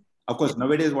 Yes. Of course,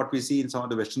 nowadays, what we see in some of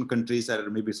the Western countries, or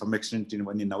maybe some extent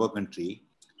in our country,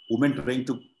 women trying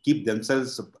to keep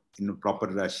themselves in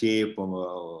proper shape.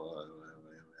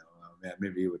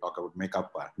 Maybe we talk about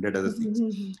makeup, 100 other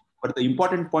things. But the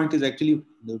important point is actually,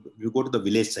 you go to the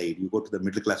village side, you go to the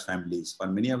middle class families, for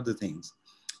many of the things,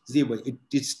 see,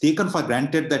 it's taken for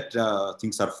granted that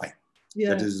things are fine.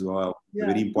 Yeah. That is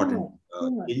very important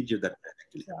change that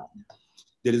actually. Yeah.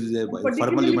 There is a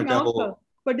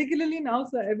particularly now,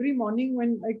 sir, every morning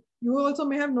when, like, you also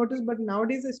may have noticed, but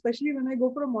nowadays, especially when I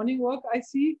go for a morning walk, I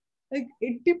see like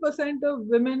 80% of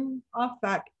women are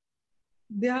fat.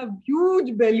 They have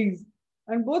huge bellies,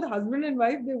 and both husband and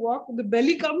wife, they walk, the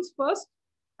belly comes first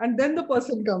and then the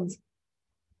person comes.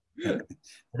 That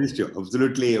is true.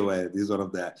 Absolutely. This is one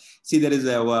of the, see, there is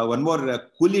one more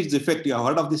Coolidge effect. You have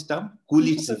heard of this term?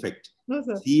 Coolidge effect. No,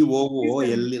 sir.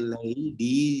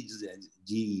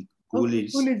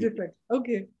 Coolidge. Coolidge effect.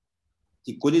 Okay.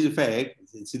 The Coolidge effect,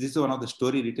 see, this is one of the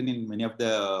story written in many of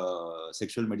the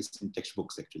sexual medicine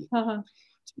textbooks, actually.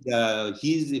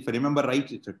 He's, if I remember right,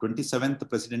 the 27th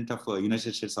president of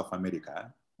United States of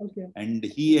America. Okay. And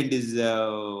he and his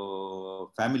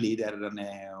family, they are on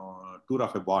a tour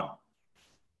of a barn.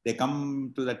 They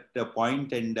come to that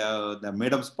point, and the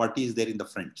madam's party is there in the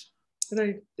front.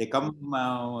 Right. They come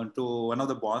to one of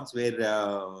the barns where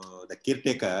the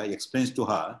caretaker explains to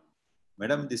her,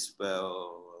 Madam, this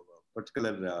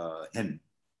particular hen,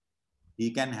 he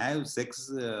can have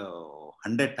sex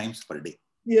 100 times per day.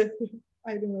 Yes,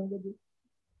 I remember this.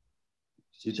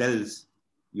 She tells,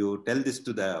 you tell this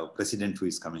to the president who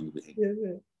is coming behind. Yes,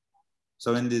 yes.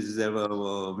 So when this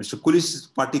Mr. Coolidge's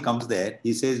party comes there,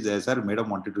 he says, sir, madam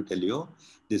wanted to tell you,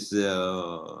 this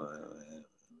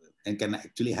and can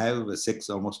actually have sex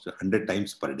almost 100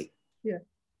 times per day. Yeah.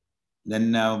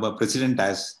 Then the president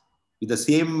asks, with the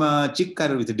same chick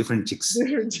or with different chicks?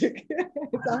 Different chick.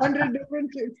 It's 100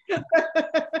 different chicks.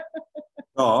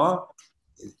 So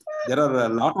there are a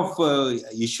lot of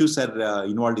issues are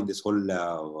involved in this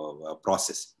whole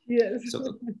process. Yes.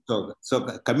 So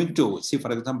coming to, see,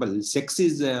 for example, sex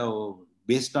is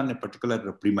based on a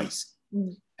particular premise.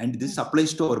 And this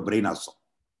applies to our brain also.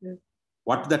 Yes.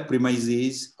 What that premise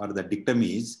is, or the dictum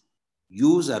is,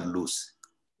 use or lose.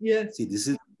 Yes. See, this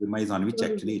is the premise on which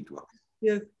actually it works.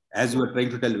 Yes. As you are trying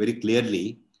to tell very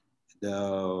clearly,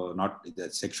 the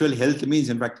sexual health means,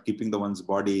 in fact, keeping the one's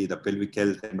body, the pelvic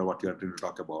health, and what you are trying to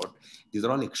talk about. These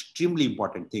are all extremely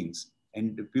important things.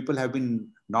 And people have been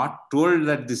not told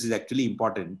that this is actually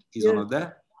important is one of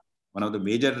the one of the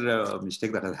major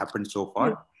mistake that has happened so far.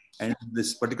 Yes. And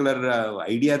this particular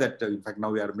idea that, in fact, now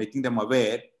we are making them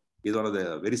aware is one of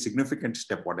the very significant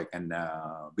step what I can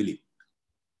believe.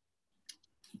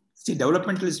 See,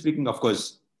 developmentally speaking, of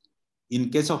course, in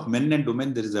case of men and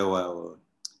women, there is a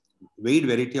wide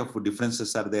variety of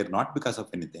differences are there, not because of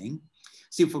anything.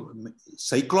 See, for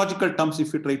psychological terms,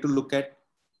 if you try to look at,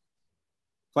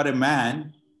 for a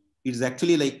man, it's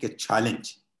actually like a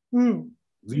challenge, win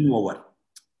over.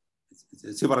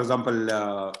 See, for example,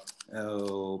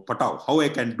 Patao, how I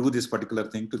can do this particular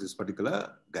thing to this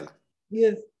particular girl.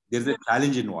 Yes. There's a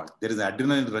challenge involved. There is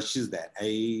adrenaline rushes there.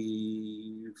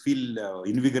 I feel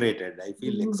invigorated. I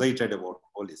feel excited about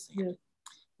all this thing. Yes.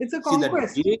 It's a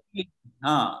conquest. See,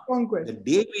 Conquest. the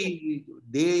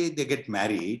day they get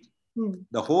married,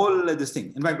 the whole this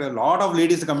thing. In fact, a lot of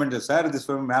ladies come and say, "Sir, this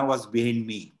man was behind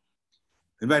me."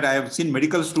 In fact, I have seen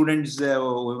medical students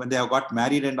when they have got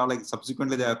married and all, like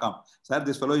subsequently they have come. "Sir,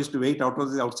 this fellow used to wait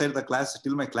outside the class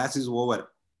till my class is over.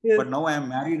 Yes. But now I am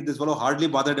married. This fellow hardly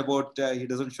bothered about he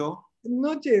doesn't show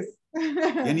no chase,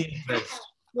 any interest."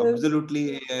 Yes.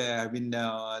 Absolutely, I've been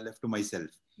left to myself.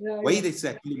 Yeah, why this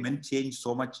actually men change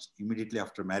so much immediately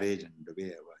after marriage and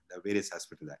the various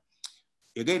aspects of that.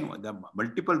 Again, the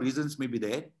multiple reasons may be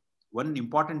there. One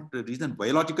important reason,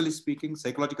 biologically speaking,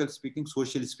 psychologically speaking,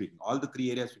 socially speaking, all the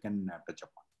three areas we can touch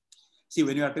upon. See,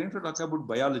 when you are trying to talk about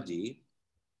biology,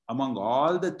 among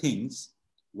all the things,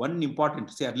 one important,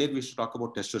 say earlier we used to talk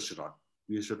about testosterone.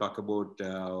 We used to talk about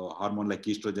hormone like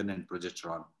estrogen and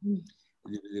progesterone.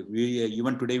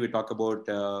 Even today we talk about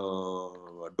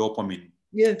dopamine.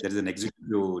 Yes. There is an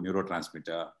executive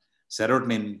neurotransmitter.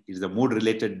 Serotonin is the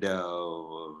mood-related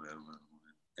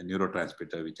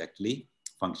neurotransmitter which actually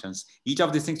functions. Each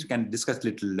of these things we can discuss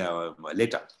little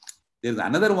later. There is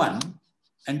another one,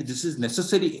 and this is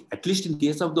necessary, at least in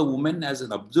case of the woman, as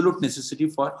an absolute necessity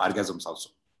for orgasms also.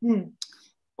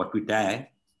 What we tag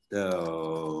the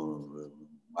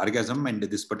orgasm and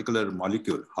this particular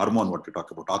molecule, hormone, what we talk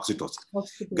about, oxytocin.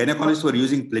 Gynecologists were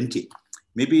using plenty.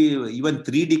 Maybe even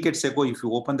 3 decades ago, if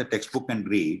you open the textbook and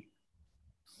read,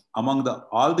 among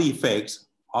all the effects,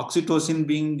 oxytocin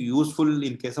being useful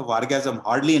in case of orgasm,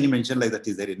 hardly any mention like that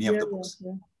is there in any of the books.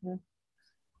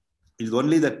 It's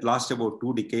only that last about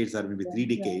 2 decades or maybe 3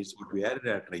 decades what we are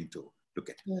trying to look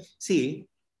at. See,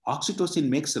 oxytocin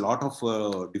makes a lot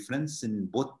of difference in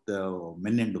both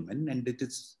men and women, and it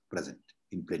is present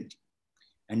in plenty.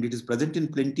 And it is present in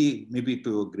plenty, maybe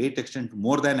to a great extent,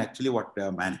 more than actually what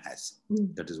a man has.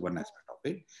 That is one aspect of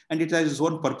it. And it has its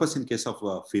own purpose in case of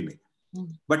female.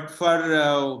 But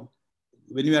for,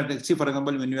 when you are, see, for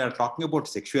example, when you are talking about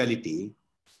sexuality,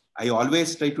 I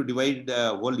always try to divide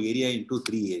the whole area into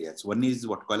 3 areas. One is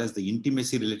what called as the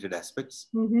intimacy related aspects.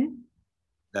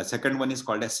 The second one is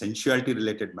called as sensuality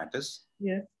related matters.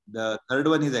 Yes. The third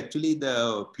one is actually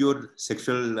the pure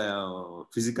sexual,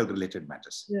 physical related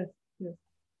matters. Yes. Yes.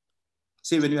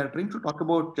 See, when we are trying to talk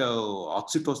about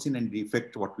oxytocin and the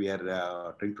effect, what we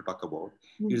are trying to talk about,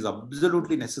 it is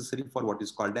absolutely necessary for what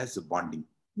is called as bonding.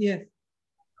 Yes.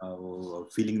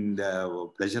 Feeling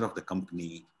the pleasure of the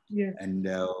company. Yes. And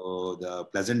the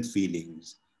pleasant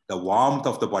feelings, the warmth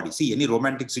of the body. See, any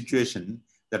romantic situation,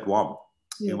 that warmth.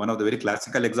 Yes. One of the very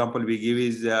classical example we give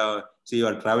is, say you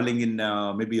are traveling in,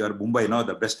 maybe you are Mumbai,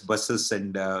 the best buses,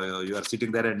 and you are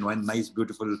sitting there and one nice,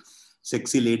 beautiful,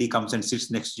 sexy lady comes and sits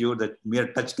next to you. That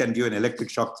mere touch can give an electric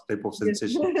shock type of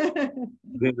sensation. Yes.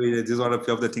 This is one of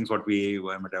the things what we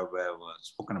might have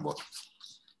spoken about.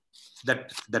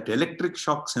 That electric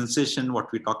shock sensation,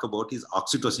 what we talk about, is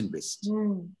oxytocin based.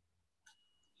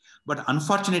 But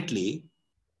unfortunately,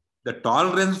 the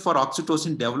tolerance for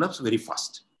oxytocin develops very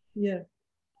fast. Yeah.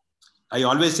 I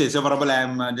always say, so for example, I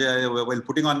am while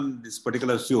putting on this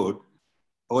particular suit,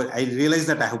 I realize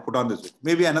that I have put on this suit.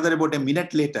 Maybe about a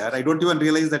minute later, I don't even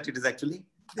realize that it is actually,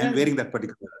 I'm wearing that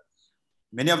particular.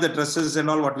 Many of the dresses and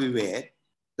all what we wear,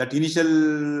 that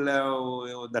initial,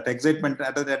 that excitement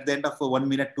at the end of 1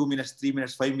 minute, 2 minutes, 3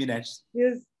 minutes, 5 minutes,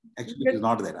 yes, actually it is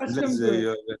not there. Unless,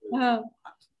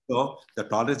 so the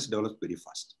tolerance develops very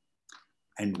fast.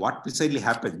 And what precisely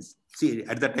happens, see,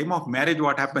 at the time of marriage,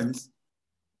 what happens,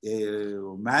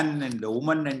 a man and a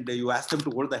woman, and you ask them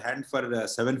to hold the hand for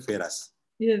 7 fairas.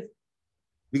 Yes.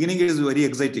 Beginning is very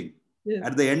exciting. Yes.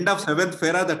 At the end of 7th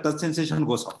faira, the touch sensation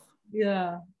goes off.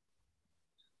 Yeah.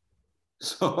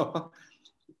 So,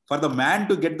 for the man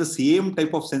to get the same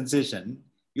type of sensation,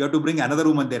 you have to bring another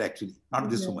woman there actually, not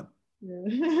this woman.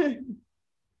 Yeah.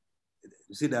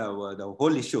 You see the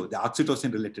whole issue, the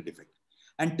oxytocin related effect.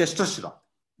 And testosterone.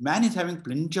 Man is having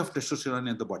plenty of testosterone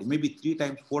in the body, maybe 3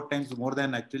 times, 4 times more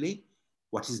than actually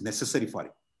what is necessary for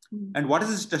it. And what is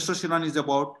this testosterone is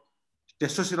about?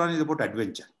 Testosterone is about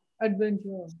adventure,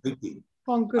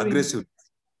 conquering, aggressive,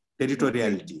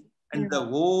 territoriality, and the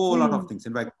whole lot of things.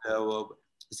 In fact,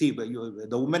 see,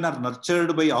 the women are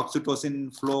nurtured by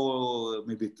oxytocin flow,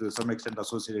 maybe to some extent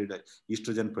associated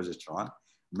estrogen, progesterone.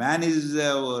 Man is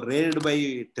reared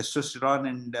by testosterone,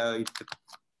 and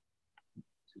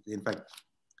in fact,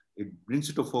 it brings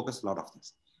you to focus a lot of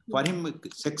things. For him,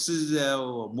 sex is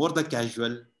more the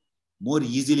casual, more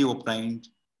easily obtained,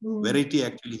 variety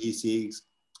actually he seeks,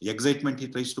 excitement he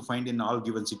tries to find in all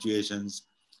given situations.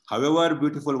 However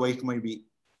beautiful wife might be,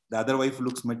 the other wife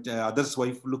looks much, other's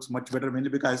wife looks much better, mainly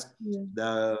because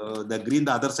the green,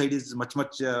 the other side is much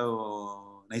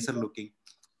nicer looking.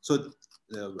 So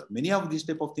many of these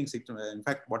type of things, in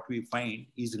fact, what we find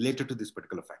is related to this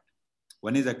particular fact.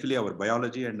 One is actually our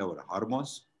biology and our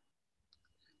hormones.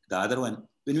 The other one,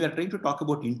 when we are trying to talk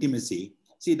about intimacy,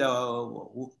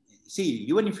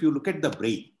 even if you look at the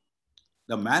brain,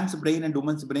 the man's brain and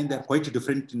woman's brain, they're quite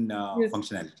different in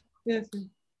functionality. Yes.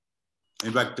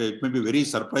 In fact, it may be very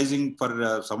surprising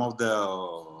for some of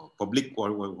the public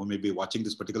who may be watching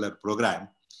this particular program.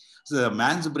 So the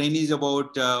man's brain is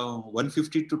about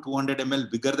 150 to 200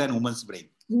 ml bigger than woman's brain.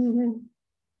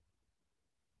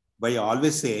 But I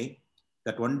always say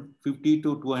that 150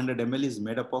 to 200 ml is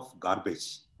made up of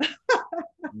garbage.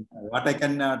 What I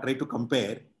can try to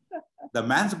compare, the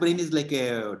man's brain is like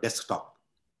a desktop.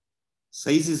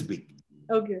 Size is big.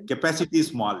 Capacity is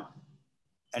small.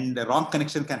 And the wrong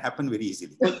connection can happen very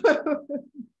easily.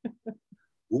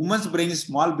 Woman's brain is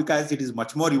small because it is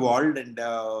much more evolved and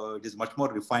it is much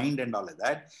more refined and all of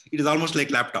that. It is almost like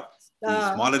laptop. It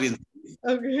is smaller in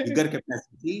bigger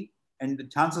capacity, and the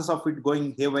chances of it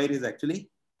going haywire is actually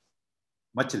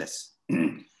much less.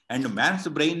 And man's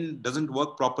brain doesn't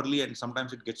work properly, and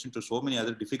sometimes it gets into so many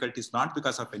other difficulties, not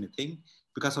because of anything,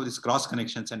 because of these cross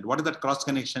connections. And what is that cross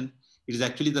connection? It is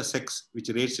actually the sex which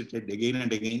rates it again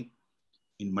and again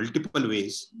in multiple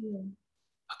ways.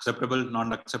 Acceptable,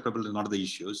 non-acceptable is not the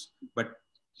issues, but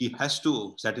he has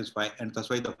to satisfy, and that's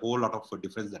why the whole lot of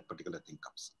difference that particular thing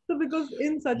comes. So because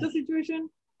in such a situation,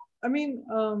 I mean,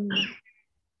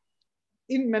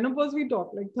 in menopause we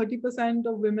talk like 30%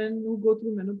 of women who go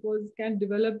through menopause can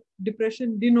develop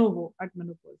depression de novo at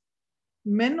menopause.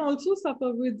 Men also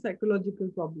suffer with psychological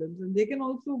problems, and they can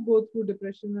also go through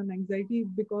depression and anxiety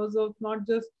because of not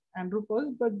just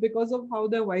andropause, but because of how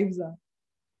their wives are.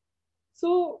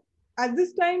 So at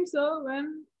this time, sir,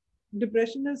 when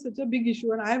depression is such a big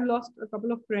issue, and I've lost a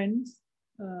couple of friends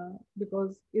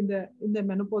because in their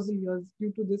menopausal years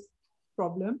due to this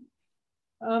problem,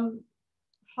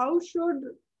 how should,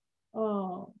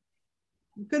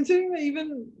 considering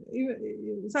even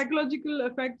psychological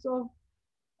effects of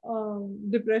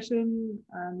depression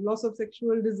and loss of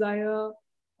sexual desire,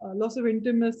 loss of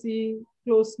intimacy,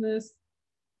 closeness,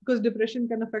 because depression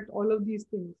can affect all of these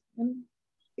things. And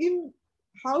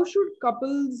how should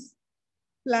couples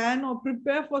plan or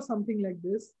prepare for something like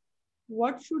this?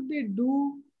 What should they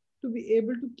do to be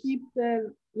able to keep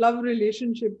their love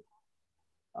relationship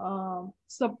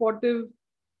supportive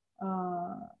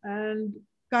and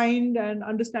kind and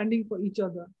understanding for each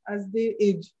other as they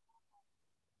age?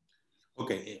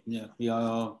 Okay,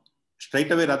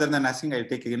 straight away, rather than asking, I'll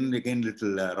take again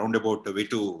little roundabout way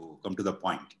to come to the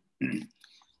point.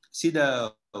 See,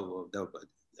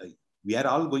 we are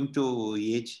all going to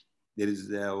age. There is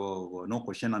no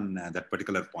question on that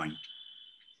particular point.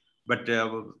 But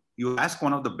you ask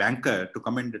one of the banker to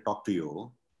come and talk to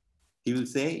you, he will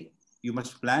say, you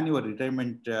must plan your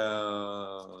retirement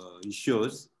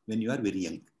issues when you are very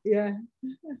young. Yeah.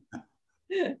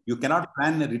 You cannot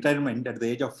plan a retirement at the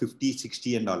age of 50,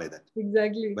 60 and all like that.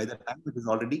 Exactly. By the time it is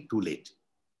already too late.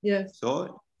 Yes.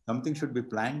 So something should be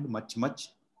planned much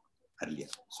earlier.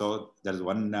 So there is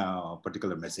one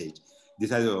particular message. This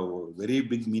has a very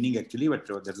big meaning actually, but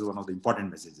that is one of the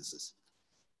important messages.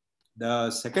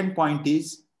 The second point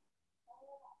is,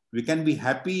 we can be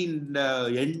happy in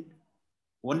the end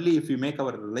only if we make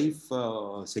our life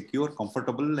secure,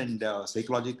 comfortable, and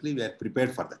psychologically we are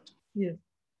prepared for that. Yes.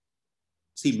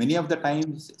 See, many of the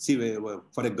times,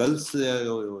 for a girl's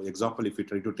example, if we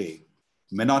try to take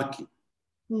menarche,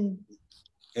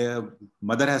 a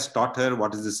mother has taught her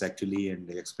what is this actually and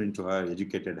explained to her,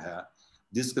 educated her.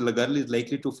 This girl is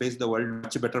likely to face the world in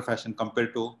much better fashion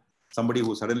compared to somebody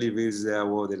who suddenly feels,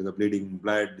 oh, there is a bleeding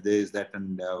blood, this, that,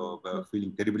 and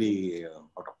feeling terribly out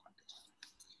of context.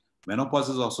 Menopause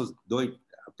is also, though it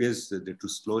appears too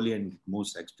slowly and it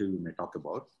moves, actually we may talk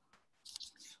about,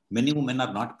 many women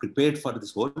are not prepared for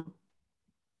this whole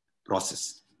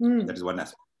process. That is one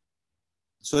aspect.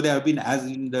 So they have been, as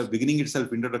in the beginning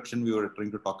itself, introduction, we were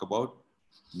trying to talk about,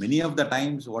 many of the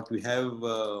times what we have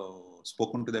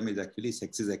spoken to them is actually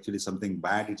sex is actually something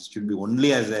bad. It should be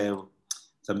only as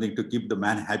something to keep the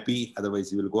man happy.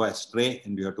 Otherwise, he will go astray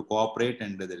and you have to cooperate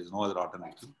and there is no other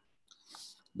alternative.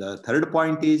 The third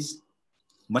point is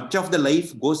much of the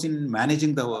life goes in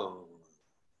managing the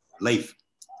life.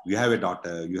 You have a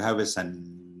daughter, you have a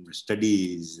son,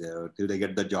 studies till they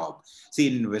get the job. See,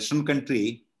 in Western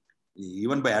country,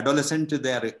 even by adolescent,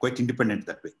 they are quite independent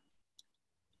that way.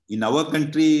 In our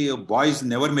country, boys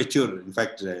never mature. In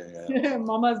fact,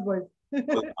 Mama's boys.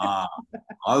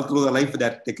 all through the life,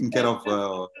 they're taking care of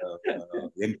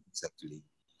young kids actually.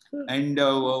 And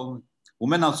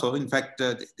women also, in fact,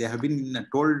 they have been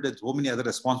told that so many other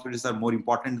responsibilities are more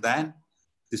important than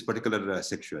this particular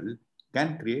sexual,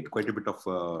 can create quite a bit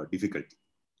of difficulty.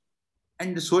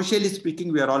 And socially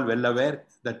speaking, we are all well aware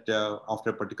that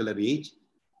after a particular age,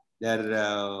 they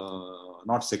are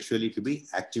not sexually to be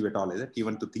active at all.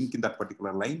 Even to think in that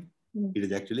particular line, it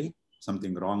is actually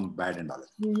something wrong, bad and all.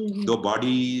 Though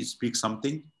body speaks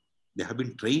something, they have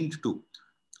been trained to.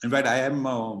 In fact, I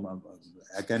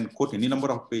can quote any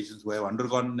number of patients who have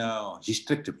undergone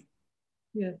hysterectomy.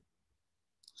 Yes.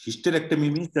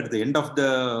 Hysterectomy means that the end of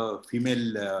the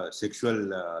female sexual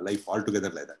life altogether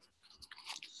like that.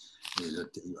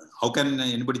 How can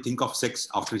anybody think of sex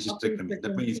after hysterectomy?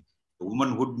 That means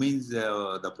womanhood means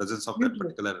the presence of that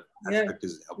particular aspect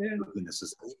is absolutely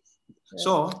necessary. Yeah.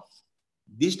 So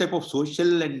these type of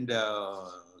social and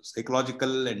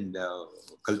psychological and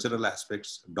cultural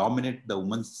aspects dominate the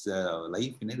woman's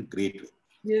life in a great way.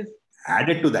 Yes.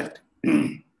 Added to that,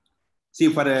 see,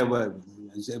 for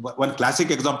one classic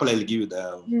example, I'll give you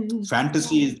the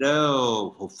fantasy is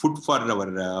the food for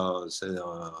our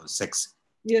sex.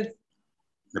 Yes.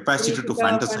 Capacity to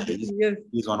fantasize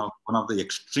is one of the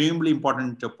extremely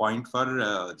important point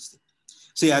for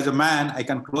see, as a man, I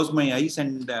can close my eyes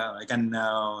and I can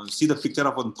see the picture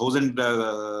of 1,000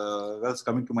 girls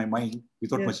coming to my mind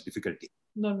without much difficulty.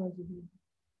 No.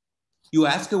 You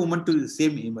ask a woman to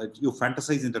same image, you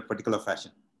fantasize in that particular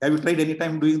fashion. Have you tried any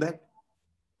time doing that?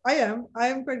 I am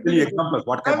quite good. Example,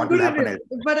 what will happen?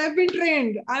 But I've been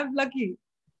trained. I'm lucky.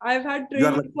 I've had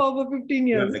training for over 15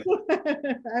 years.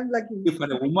 I'm lucky. If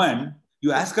for a woman,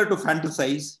 you ask her to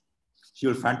fantasize, she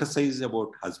will fantasize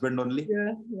about husband only.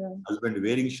 Yeah. Husband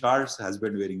wearing shorts,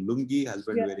 husband wearing lungi,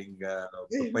 husband wearing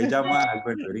pajama,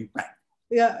 husband wearing pant.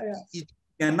 Yeah. It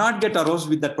cannot get aroused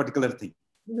with that particular thing.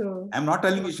 No. I'm not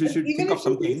telling you she should think of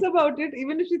something.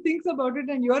 Even if she thinks about it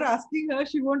and you're asking her,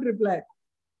 she won't reply.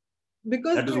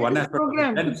 Because that is one aspect.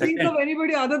 Program to think of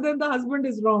anybody other than the husband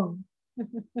is wrong. In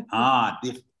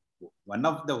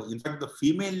fact, the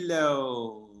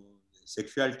female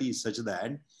sexuality is such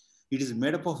that it is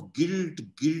made up of guilt.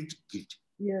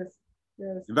 Yes.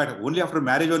 In fact, only after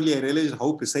marriage only I realized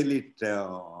how precisely it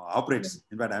operates. Yes.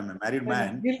 In fact, I'm a married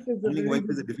man. Guilt is wife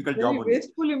is a difficult job. Very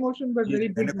wasteful emotion, but very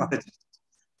big.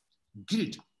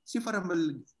 Guilt. See, for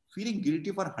feeling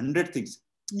guilty for 100 things,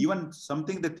 even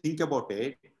something they think about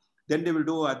it, then they will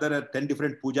do other 10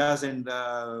 different pujas and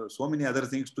so many other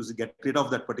things to get rid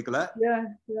of that particular. Yeah.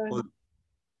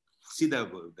 See, the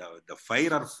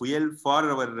fire or fuel for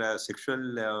our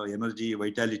sexual energy,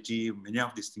 vitality, many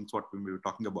of these things what we were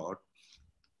talking about,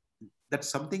 that's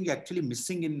something actually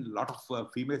missing in a lot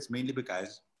of females, mainly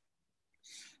because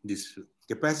this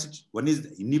capacity, one is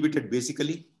inhibited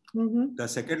basically. The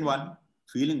second one,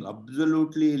 feeling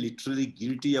absolutely, literally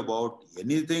guilty about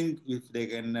anything. If they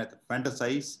can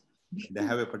fantasize, they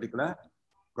have a particular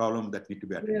problem that need to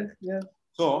be attended. Yes.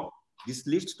 So this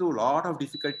leads to a lot of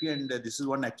difficulty, and this is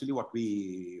one actually what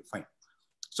we find.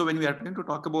 So when we are trying to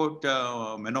talk about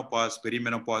menopause,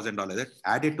 perimenopause and all of that,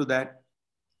 added to that,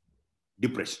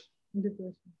 depression.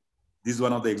 This is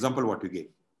one of the example what we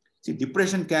gave. See,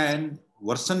 depression can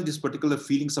worsen this particular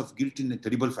feelings of guilt in a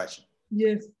terrible fashion.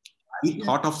 Yes. I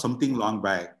thought of something long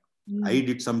back. I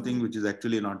did something which is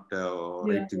actually not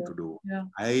right thing to do.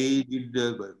 I did,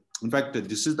 in fact,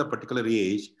 this is the particular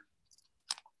age.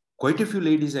 Quite a few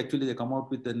ladies actually, they come out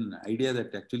with an idea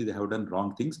that actually they have done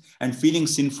wrong things and feeling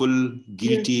sinful,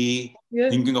 guilty,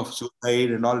 thinking of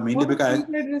suicide and all, mainly because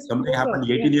something happened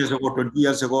 18 years ago, 20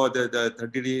 years ago, the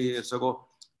 30 years ago.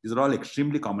 These are all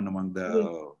extremely common among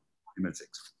the female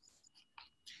sex.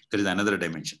 There is another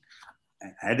dimension.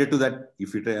 Added to that,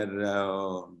 if you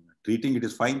are treating, it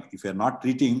is fine. If you are not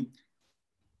treating,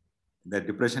 the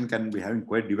depression can be having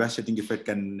quite devastating effect.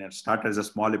 Can start as a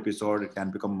small episode. It can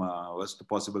become worst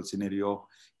possible scenario.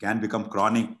 Can become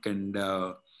chronic, and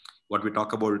what we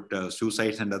talk about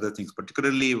suicides and other things,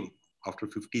 particularly after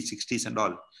 50s, 60s and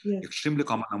all, extremely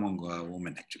common among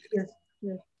women actually.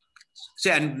 Yes.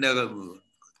 See, and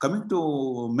coming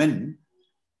to men,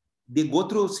 they go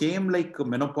through same like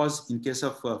menopause in case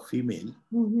of female,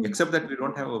 except that we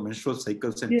don't have menstrual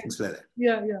cycles and things like that.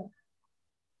 Yeah, yeah.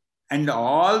 And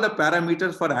all the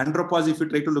parameters for andropause, if you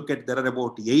try to look at, there are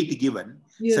about 8 given.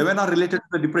 Yes. 7 are related to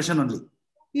the depression only.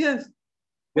 Yes.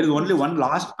 There is only one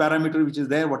last parameter which is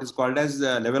there, what is called as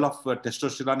the level of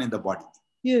testosterone in the body.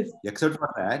 Yes. Except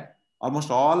for that,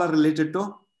 almost all are related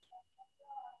to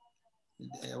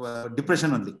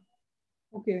depression only.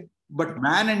 Okay. But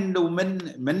men and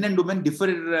women differ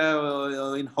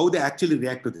in how they actually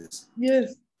react to this.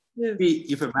 Yes. Yes. See,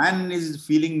 if a man is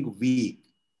feeling weak,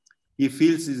 he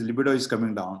feels his libido is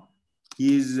coming down,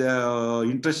 his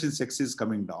interest in sex is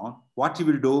coming down, what he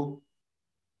will do?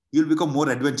 He will become more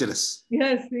adventurous.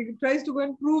 Yes, he tries to go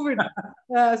and prove it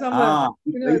somewhere.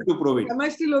 He tries to prove it. Am I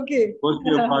still okay? Goes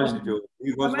to a prostitute.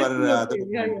 He goes for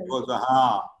okay?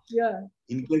 Yeah.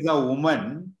 In case of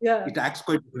woman, it acts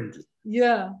quite differently.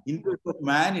 Yeah. In case of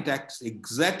man, it acts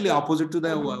exactly opposite to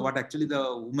the what actually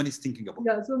the woman is thinking about.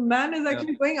 Yeah. So man is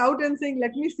actually going out and saying,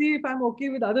 "Let me see if I'm okay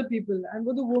with other people," and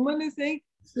what the woman is saying,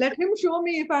 "Let him show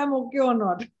me if I'm okay or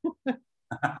not."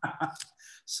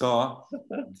 So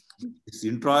this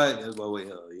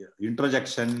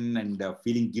introjection and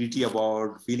feeling guilty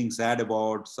about, feeling sad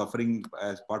about, suffering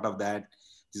as part of that.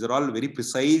 These are all very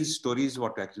precise stories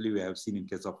what actually we have seen in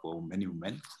case of many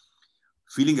women.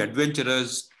 Feeling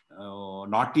adventurous,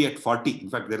 naughty at 40. In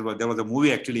fact, there was a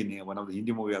movie actually in one of the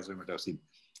Hindi movies you might have seen.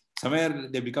 Somewhere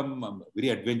they become very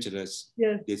adventurous.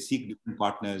 Yes. They seek different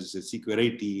partners, they seek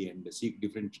variety, and they seek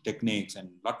different techniques and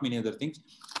lot many other things.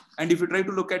 And if you try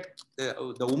to look at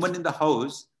the woman in the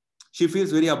house, she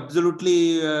feels very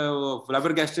absolutely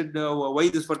flabbergasted why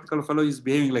this particular fellow is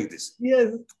behaving like this.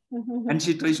 Yes. And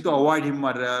she tries to avoid him.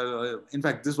 Or in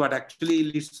fact, this is what actually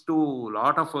leads to a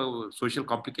lot of social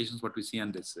complications what we see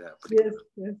on this. Yes.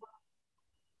 Yes.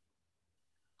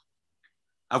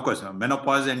 Of course,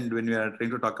 menopause, and when we are trying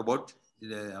to talk about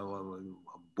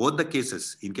both the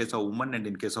cases, in case of woman and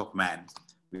in case of man,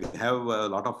 we have a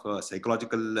lot of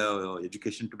psychological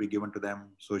education to be given to them,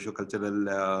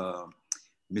 socio-cultural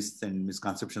myths and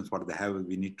misconceptions what they have,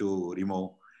 we need to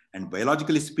remove. And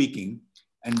biologically speaking,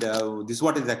 and this is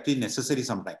what is actually necessary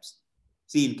sometimes.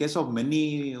 See, in case of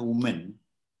many women,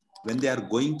 when they are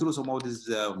going through some of this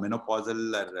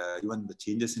menopausal or even the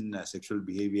changes in sexual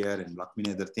behavior and lot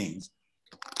many other things,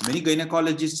 many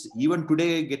gynecologists even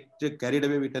today get carried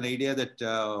away with an idea that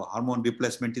hormone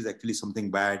replacement is actually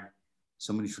something bad,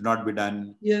 something should not be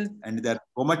done. Yes. And they're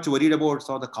so much worried about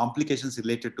some of the complications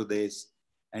related to this,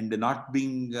 and not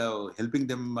being helping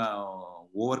them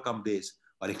overcome this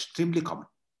are extremely common.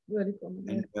 Very common.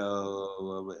 And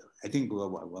I think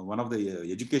one of the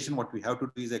education what we have to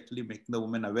do is actually making the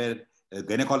women aware,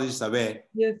 gynecologists aware,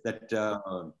 that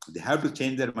they have to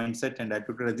change their mindset and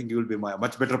attitude. I think you will be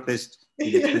much better placed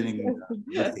in explaining.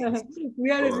 We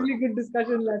had a really good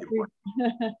discussion last week.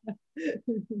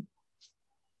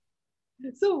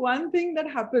 So one thing that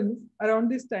happens around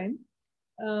this time,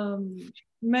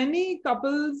 many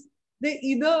couples, they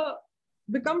either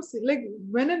become, like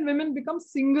men and women become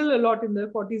single a lot in their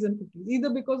 40s and 50s, either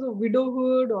because of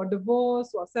widowhood or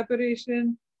divorce or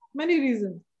separation, many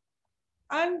reasons.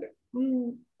 And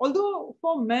although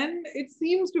for men, it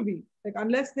seems to be, like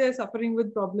unless they're suffering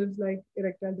with problems like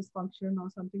erectile dysfunction or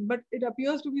something, but it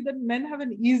appears to be that men have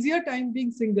an easier time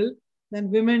being single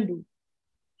than women do.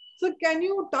 So can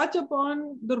you touch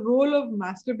upon the role of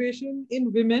masturbation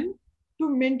in women to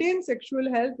maintain sexual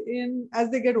health as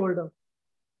they get older,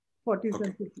 40s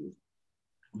and 50s?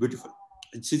 Beautiful.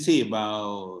 See,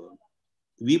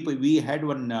 we had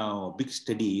one big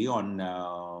study on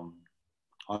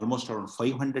almost around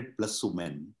 500 plus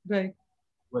women, right,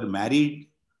 who were married,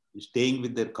 staying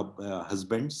with their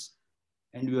husbands,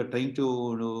 and we were trying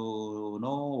to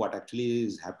know what actually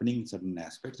is happening in certain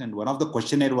aspects. And one of the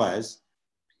questionnaire was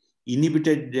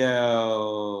inhibited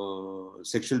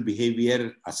sexual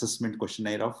behavior assessment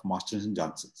questionnaire of Masters and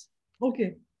Johnson's.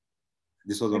 Okay.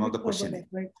 This was one of the questionnaire.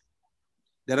 Right.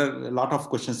 There are a lot of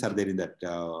questions are there in that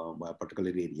particular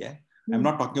area. I'm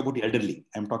not talking about elderly.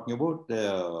 I'm talking about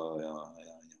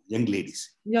young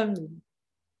ladies. Young ladies.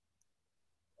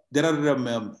 There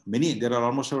are many. There are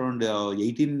almost around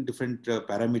 18 different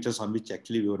parameters on which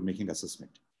actually we were making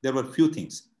assessment. There were few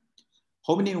things.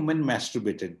 How many women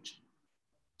masturbated?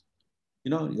 You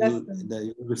know,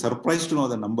 you'll be surprised to know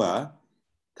the number.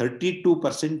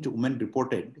 32% women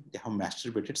reported they have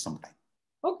masturbated sometime.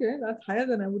 Okay, that's higher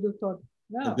than I would have thought.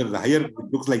 Yeah. The higher it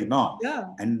looks like no. Yeah.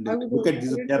 And look at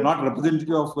this, they are not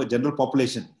representative of general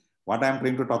population. What I am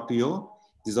trying to talk to you,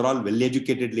 these are all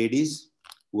well-educated ladies,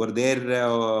 who are there,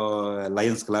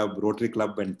 Lions Club, Rotary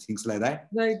Club, and things like that.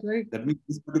 Right. That means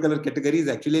this particular category is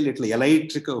actually a little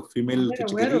elite female They're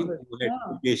category aware of it. who had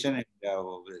education and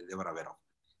they were aware of.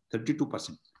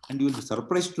 32%. And you will be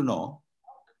surprised to know,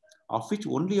 of which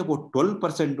only about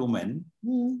 12% women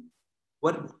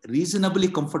were reasonably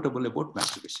comfortable about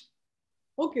masturbation.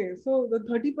 Okay, so the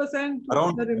 30%,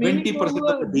 around the remaining 20% who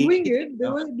were doing it, they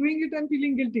were doing it and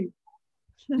feeling guilty.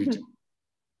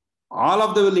 All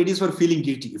of the ladies were feeling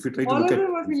guilty. If you try to all look of at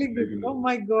them were feeling guilty. Oh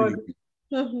my God.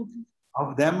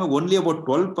 Of them, only about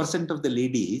 12% of the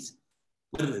ladies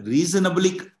were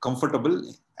reasonably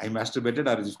comfortable. I masturbated,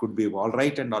 or this could be all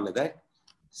right and all of that.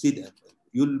 See, that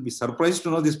you'll be surprised to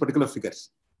know these particular figures.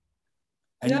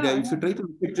 And if you try to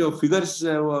look at figures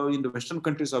in the Western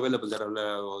countries available, there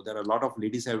are a lot of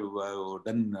ladies have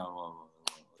done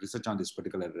research on this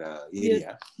particular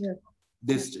area.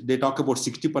 They talk about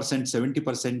 60%,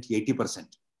 70%, 80%.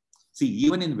 See,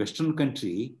 even in Western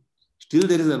country, still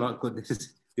there is a lot. There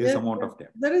is amount of time.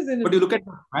 But you look at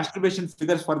masturbation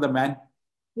figures for the man.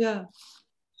 Yeah.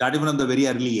 Starting from the very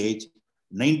early age,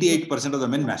 98% of the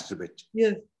men masturbate.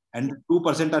 Yes. And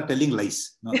 2% are telling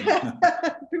lies. No. 2%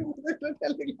 are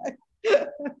telling lies.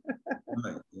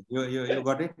 You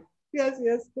got it? Yes.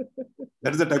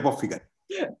 That is the type of figure.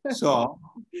 So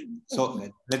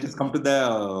let us come to the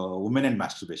women and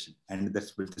masturbation and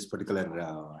this particular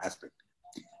aspect.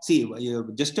 See,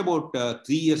 just about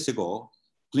 3 years ago,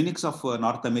 clinics of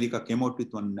North America came out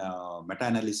with one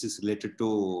meta-analysis related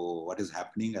to what is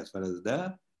happening as far as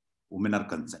the women are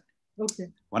concerned.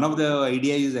 Okay. One of the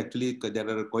ideas is actually there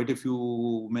are quite a few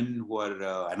women who are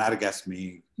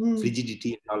anorgasmic,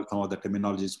 frigidity, and all some of the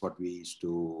terminologies what we used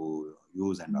to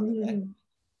use and all that.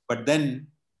 But then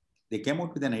they came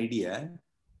out with an idea,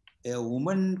 a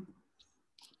woman,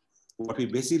 what we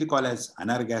basically call as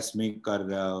anorgasmic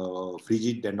or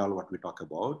frigid and all what we talk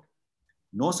about,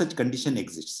 no such condition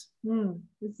exists.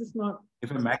 This is not.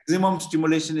 If a maximum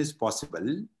stimulation is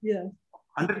possible,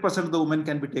 100% of the women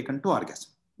can be taken to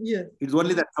orgasm. Yes. It's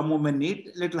only that some women need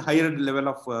a little higher level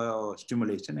of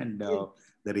stimulation and the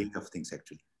range of things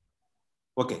actually.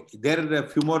 Okay, there are a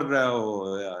few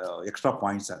more extra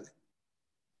points.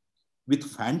 With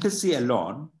fantasy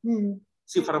alone,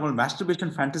 see, for example,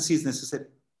 masturbation fantasy is necessary.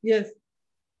 Yes.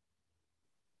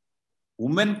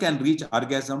 Women can reach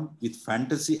orgasm with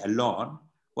fantasy alone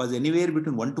was anywhere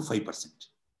between 1 to 5%.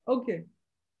 Okay.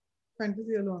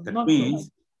 Fantasy alone. That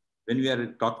means when we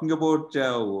are talking about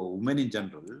women in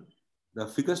general, the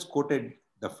figures quoted,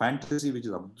 the fantasy which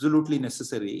is absolutely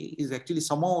necessary is actually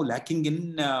somehow lacking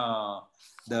in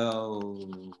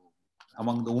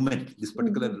among the women. This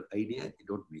particular idea, they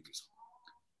don't make it.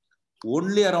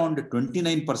 Only around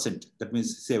 29%, that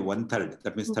means say 1/3,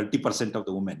 that means 30% of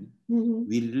the women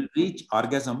will reach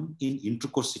orgasm in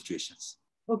intercourse situations.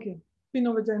 Okay.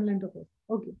 Vaginal intercourse.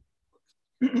 Okay.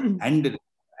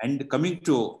 and coming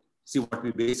to see what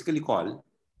we basically call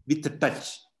with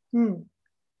touch.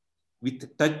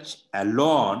 With touch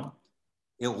alone,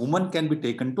 a woman can be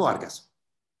taken to orgasm.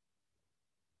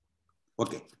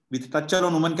 Okay. With touch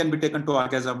alone, woman can be taken to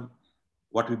orgasm.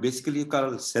 What we basically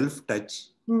call self-touch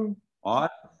or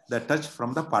the touch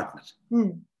from the partner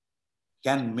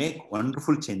can make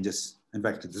wonderful changes. In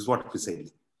fact, this is what we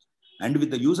say. And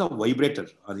with the use of vibrator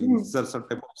or some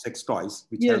type of sex toys,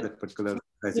 which have that particular.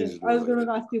 Yes. I was going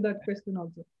to ask you that question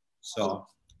also. So,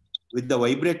 with the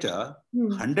vibrator,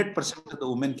 100% of the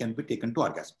women can be taken to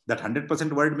orgasm. That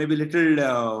 100% word may be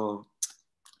little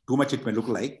too much, it may look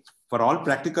like. For all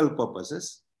practical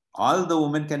purposes, all the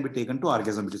women can be taken to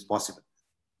orgasm, which is possible.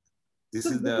 This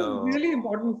is really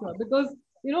important, sir, because,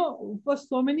 for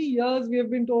so many years, we have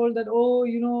been told that,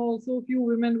 so few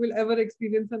women will ever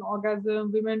experience an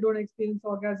orgasm. Women don't experience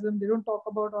orgasm. They don't talk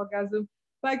about orgasm.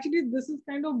 But actually, this is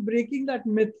kind of breaking that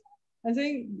myth and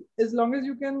saying, as long as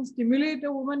you can stimulate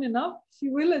a woman enough, she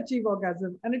will achieve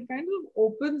orgasm. And it kind of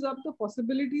opens up the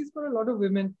possibilities for a lot of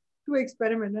women to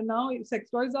experiment. And now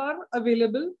sex toys are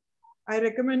available. I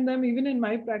recommend them even in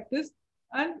my practice.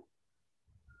 And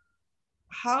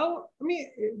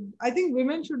I think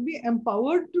women should be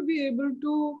empowered to be able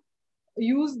to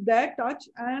use their touch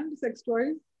and sex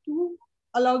toys to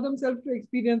allow themselves to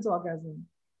experience orgasm.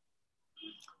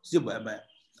 See,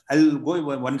 I'll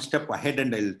go one step ahead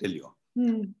and I'll tell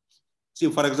you.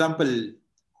 See, for example,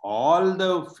 all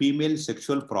the female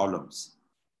sexual problems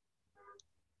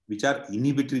which are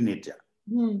inhibitory nature.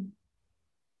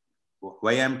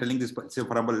 Why I'm telling this, say,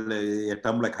 for example, a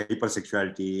term like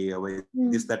hypersexuality,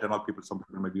 this, that, and all some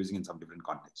people might be using in some different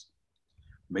contexts.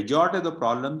 Majority of the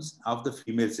problems of the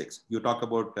female sex, you talk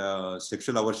about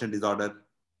sexual aversion disorder,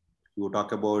 you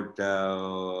talk about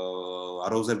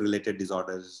arousal related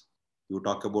disorders, you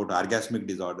talk about orgasmic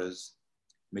disorders.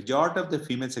 Majority of the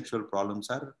female sexual problems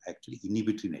are actually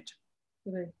inhibitory nature.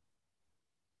 Right.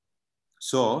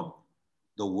 So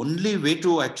the only way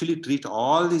to actually treat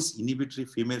all these inhibitory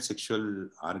female sexual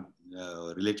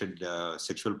related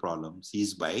sexual problems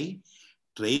is by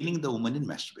training the woman in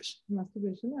masturbation.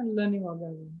 Masturbation and learning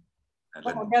orgasm.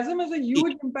 Orgasm has a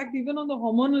huge impact even on the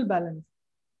hormonal balance.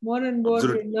 More and more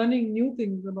we're learning new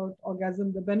things about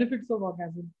orgasm, the benefits of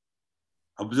orgasm.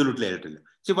 Absolutely, I'll tell you.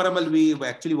 See, for example, we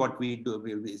actually what we do,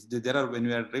 there are, when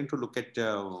we are trying to look at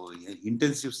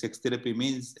intensive sex therapy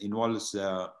means involves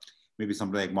maybe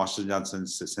something like Master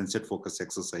Johnson's sensate focus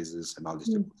exercises and all this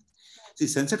stuff. See,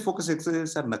 sensate focus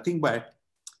exercises are nothing but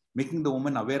making the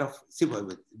woman aware of, see,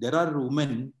 there are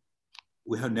women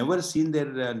who have never seen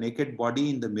their naked body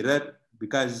in the mirror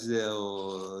because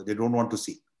they don't want to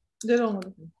see. They don't want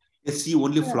to see. They see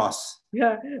only flaws.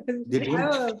 Yeah, I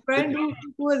have a friend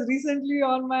who was recently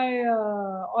on my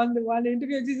on the one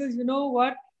interview. She says, you know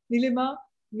what, Nilima,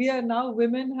 we are now,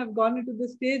 women have gone into the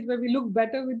stage where we look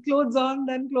better with clothes on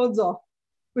than clothes off,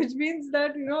 which means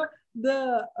that, you know,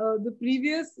 the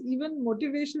previous even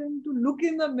motivation to look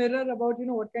in the mirror about, you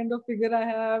know, what kind of figure I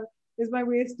have, is my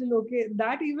waist still okay,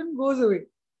 that even goes away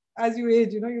as you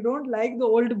age. You know, you don't like the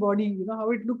old body, you know, how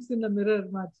it looks in the mirror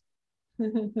much.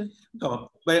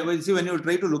 So, but see, when you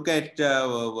try to look at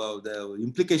the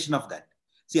implication of that,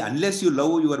 see, unless you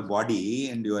love your body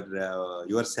and your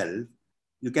yourself,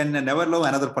 you can never love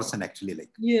another person actually.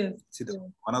 Like, yes. See,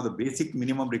 one of the basic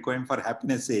minimum requirement for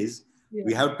happiness is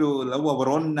we have to love our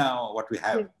own what we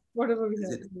have. Yes. Whatever we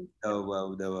have.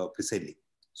 Precisely.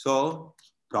 So,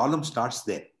 problem starts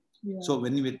there. Yeah. So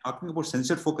when we're talking about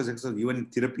sensate focus exercise, even in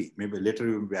therapy, maybe later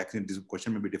we will be asking this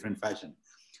question, maybe different fashion.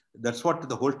 That's what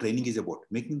the whole training is about,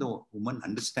 making the woman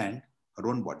understand her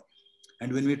own body.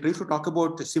 And when we try to talk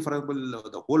about, see, for example,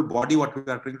 the whole body, what we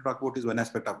are trying to talk about is one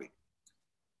aspect of it.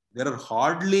 There are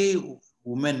hardly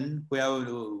women who have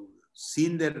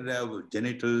seen their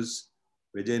genitals,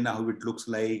 vagina, how it looks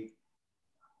like.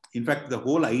 In fact, the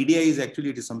whole idea is actually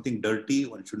it is something dirty.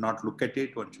 One should not look at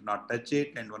it, one should not touch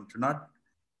it, and one should not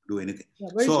do anything.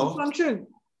 Yeah, but it should function.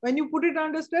 When you put it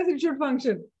under stress, it should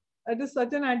function. That is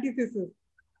such an antithesis.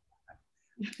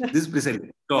 This is precisely.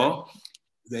 So,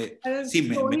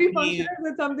 only function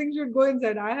that something should go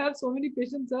inside. I have so many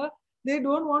patients, they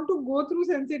don't want to go through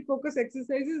sensate focus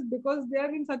exercises because they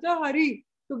are in such a hurry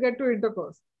to get to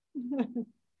intercourse.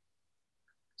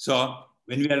 So,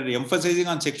 when we are emphasizing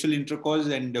on sexual intercourse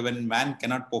and when man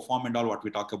cannot perform and all what we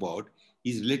talk about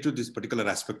is related to this particular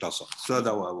aspect also. So,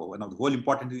 one of the whole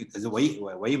important thing is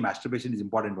why masturbation is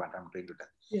important, what I'm trying to tell.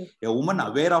 Yes. A woman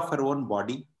aware of her own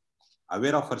body,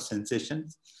 aware of her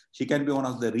sensations, she can be one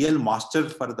of the real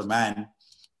masters for the man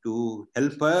to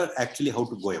help her actually how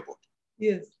to go about.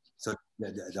 Yes. So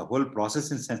the whole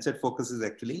process in sensate focus is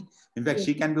actually, in fact,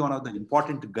 she can be one of the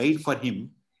important guide for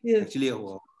him. Yes. Actually,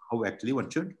 how actually one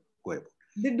should go about.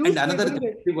 They do and say, another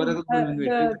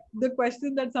the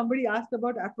question that somebody asked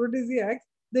about aphrodisiacs,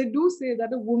 they do say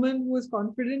that a woman who is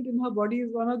confident in her body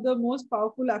is one of the most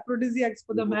powerful aphrodisiacs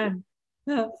for the man.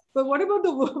 But what about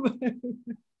the woman?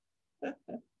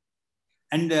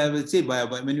 And we'll say,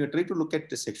 when you try to look at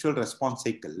the sexual response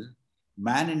cycle,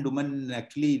 man and woman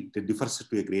actually differs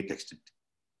to a great extent.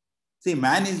 See,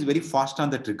 man is very fast on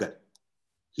the trigger.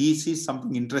 He sees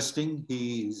something interesting,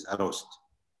 he is aroused.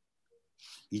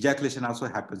 Ejaculation also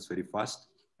happens very fast.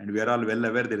 And we are all well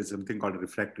aware there is something called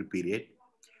refractory period.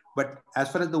 But as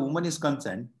far as the woman is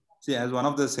concerned, see, as one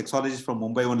of the sexologists from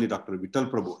Mumbai only, Dr. Vittal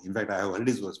Prabhu, in fact, I have heard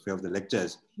his few of the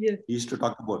lectures. Yes. He used to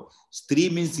talk about Stree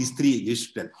means Istri, he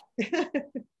used to tell.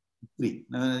 Stree.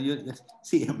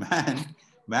 See,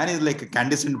 man is like a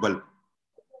incandescent bulb.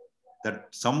 That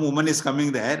some woman is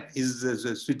coming there, his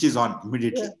switch is on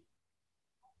immediately. Yeah.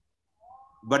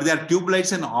 But there are tube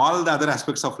lights in all the other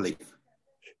aspects of life.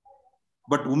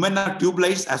 But women are tube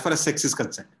lights as far as sex is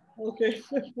concerned. Okay.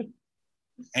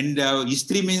 And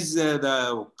Istri means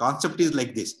the concept is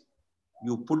like this.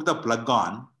 You put the plug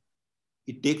on,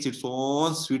 it takes its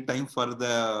own sweet time for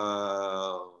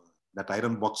that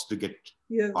iron box to get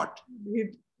hot.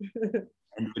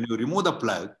 And when you remove the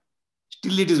plug,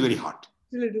 still it is very hot.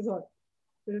 Still it is hot.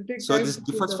 So this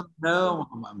differs from the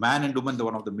man and woman,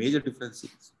 one of the major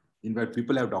differences. In fact,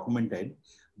 people have documented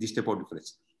this type of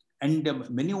difference. And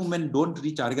many women don't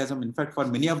reach orgasm. In fact, for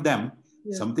many of them,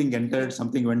 something entered,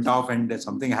 something went off, and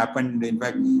something happened. In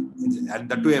fact, and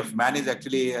that way, if man is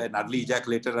actually an early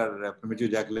ejaculator or a primitive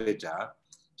ejaculator,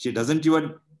 she doesn't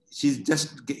even, she's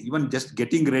just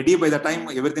getting ready by the time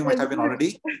everything must have been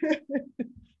already.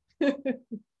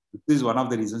 this is one of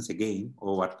the reasons again,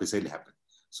 what precisely happened.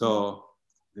 So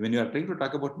when you are trying to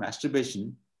talk about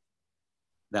masturbation,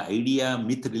 the idea,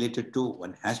 myth related to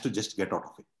one has to just get out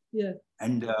of it. Yes.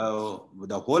 And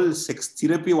the whole sex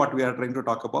therapy, what we are trying to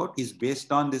talk about, is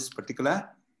based on this particular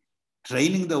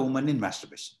training the woman in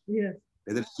masturbation. Yes.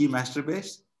 Whether she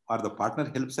masturbates or the partner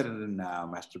helps her in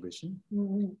masturbation.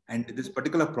 And this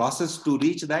particular process to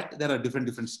reach that, there are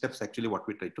different steps actually what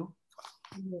we try to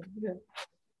follow. Yeah.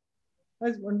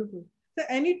 That's wonderful. So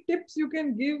any tips you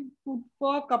can give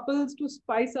for couples to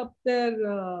spice up their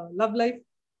love life?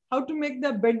 How to make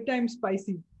their bedtime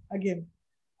spicy again?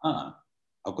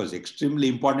 Of course, extremely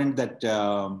important that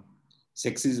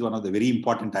sex is one of the very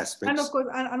important aspects. And of course,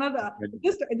 another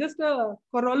just a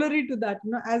corollary to that,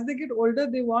 as they get older,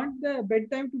 they want the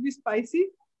bedtime to be spicy,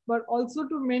 but also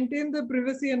to maintain the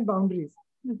privacy and boundaries.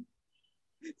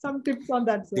 Some tips on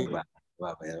that, sir.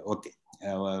 Okay.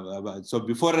 So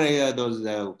before those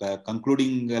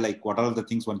concluding, like what are the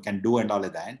things one can do and all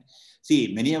of that.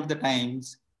 See, many of the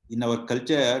times in our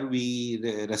culture, we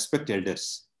respect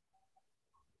elders.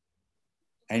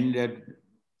 And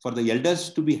for the elders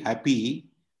to be happy,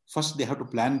 first they have to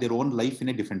plan their own life in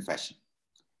a different fashion.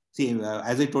 See,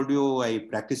 as I told you, I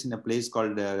practice in a place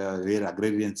called where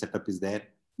agrarian setup is there.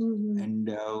 And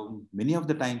many of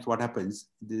the times what happens,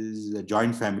 these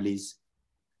joint families,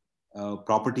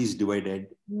 property is divided,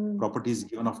 property is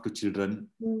given off to children.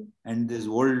 And this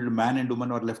old man and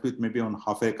woman are left with maybe on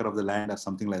half acre of the land or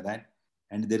something like that.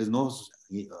 And there is no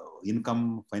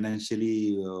income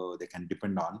financially they can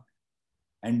depend on.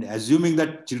 And assuming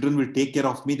that children will take care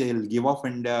of me, they will give off,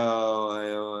 and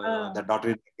the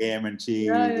daughter came and she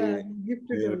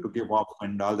took him off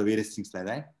and all the various things like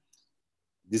that.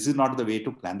 This is not the way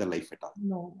to plan the life at all.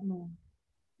 No.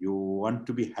 You want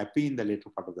to be happy in the later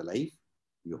part of the life.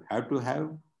 You have to have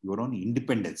your own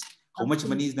independence. How much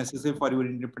money is necessary for your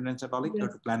independence at all? You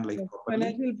have to plan life properly.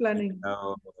 Financial planning.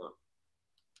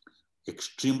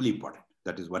 Extremely important.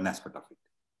 That is one aspect of it.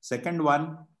 Second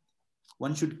one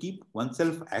should keep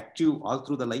oneself active all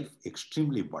through the life.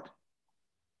 Extremely important.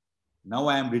 Now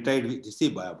I am retired. You see,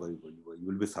 you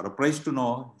will be surprised to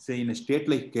know, say in a state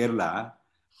like Kerala,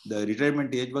 the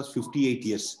retirement age was 58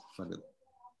 years.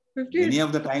 Many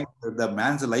of the time, the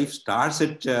man's life starts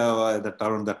at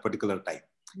around that particular time.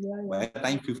 By the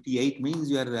time 58 means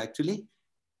you are actually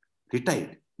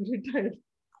retired.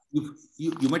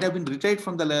 You might have been retired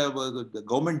from the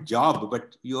government job,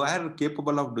 but you are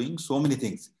capable of doing so many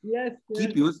things. Yes.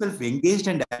 Keep yourself engaged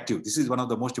and active. This is one of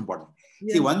the most important.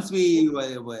 See, once we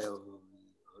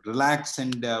relax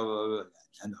and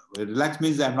relax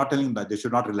means I'm not telling that they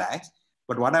should not relax.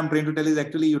 But what I'm trying to tell is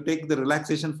actually you take the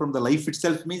relaxation from the life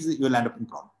itself means you will end up in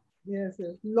problem. Yes.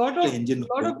 Lot of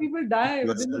people die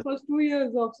within the first 2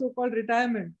 years of so-called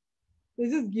retirement. They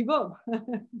just give up.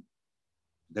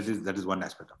 That is one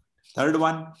aspect of it. Third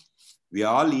one, we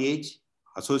all age.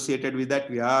 Associated with that,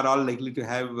 we are all likely to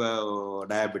have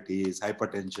diabetes,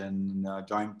 hypertension,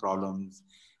 joint problems,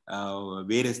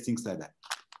 various things like that.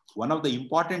 One of the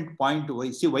important points,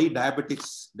 why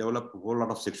diabetics develop a whole lot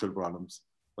of sexual problems,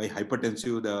 why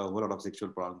hypertensive, the whole lot of sexual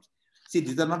problems. See,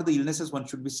 these are not the illnesses one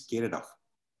should be scared of.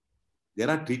 There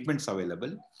are treatments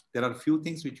available. There are few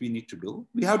things which we need to do.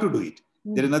 We have to do it.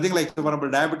 There is nothing like, for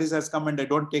example, diabetes has come and I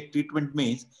don't take treatment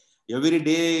means every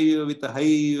day with a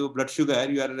high blood sugar,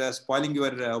 you are spoiling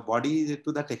your body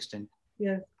to that extent.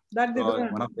 Yes, that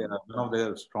one of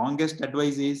the strongest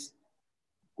advice is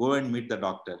go and meet the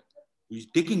doctor. He's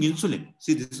taking insulin.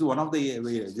 See, this is one of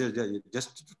the,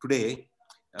 just today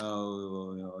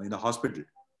in the hospital.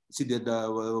 See,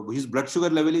 his blood sugar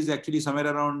level is actually somewhere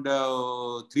around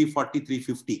 340,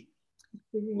 350.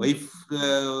 Wife,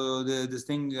 this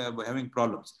thing having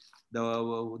problems.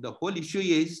 The whole issue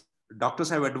is doctors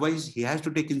have advised he has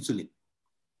to take insulin.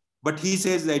 But he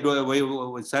says,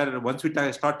 sir, once we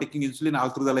start taking insulin, all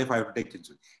through the life, I have to take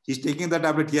insulin. He's taking the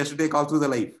tablet, he has to take all through the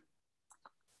life.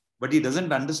 But he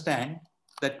doesn't understand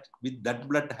that with that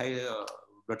high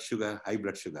blood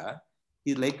sugar,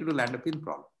 he's likely to land up in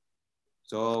problem.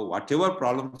 So whatever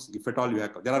problems, if at all you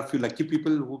have, there are a few lucky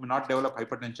people who may not develop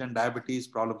hypertension, diabetes,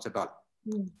 problems at all.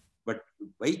 But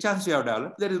by chance you have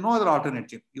developed, there is no other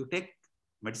alternative. You take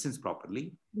medicines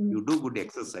properly, you do good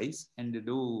exercise, and you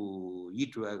do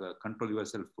eat, control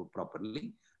yourself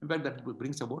properly. In fact, that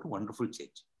brings about a wonderful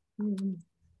change.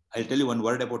 I'll tell you one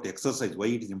word about exercise, why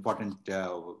it is important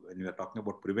when we are talking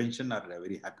about prevention or a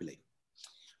very happy life.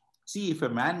 See, if a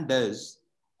man does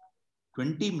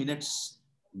 20 minutes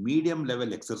medium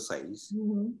level exercise,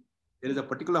 there is a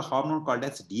particular hormone called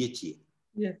as DHA,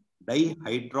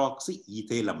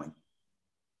 dihydroxyethylamine.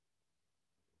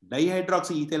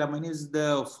 Dihydroxyethylamine is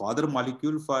the father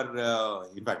molecule for,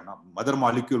 in fact, mother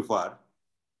molecule for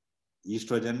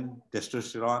estrogen,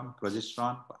 testosterone,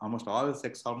 progesterone, almost all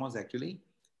sex hormones actually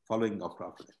following after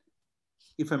that.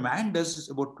 If a man does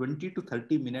about 20 to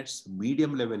 30 minutes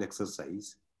medium level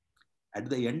exercise, at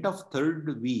the end of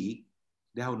third week,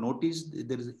 they have noticed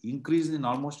there is an increase in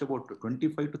almost about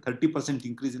 25 to 30%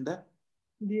 increase in the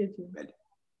DHA. value.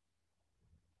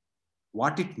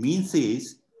 What it means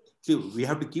is, see, we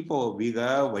have to keep our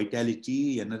vigor,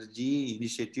 vitality, energy,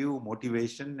 initiative,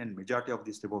 motivation, and majority of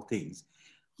these type of things.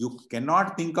 You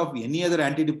cannot think of any other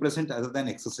antidepressant other than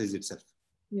exercise itself.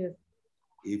 Yes.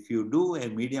 If you do a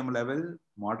medium level,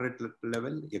 moderate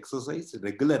level exercise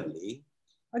regularly,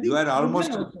 you are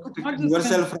almost protecting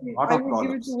yourself from a lot of problems. I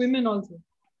would give it to women also.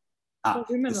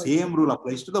 The same rule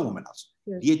applies to the women also.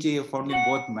 Yes. DHA found in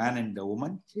both man and the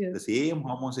woman. Yes. The same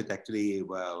hormones is actually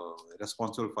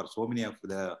responsible for so many of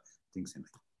the things in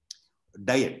life.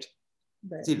 Diet.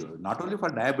 See, not only for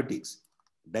diabetics,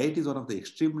 diet is one of the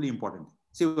extremely important.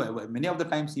 See, many of the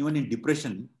times, even in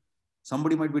depression,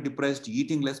 somebody might be depressed,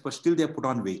 eating less, but still they put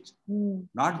on weight.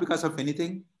 Not because of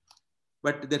anything,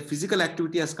 but their physical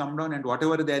activity has come down and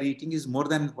whatever they are eating is more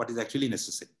than what is actually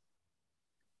necessary.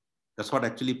 That's what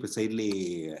actually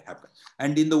precisely happens.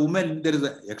 And in the women, there is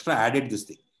an extra added this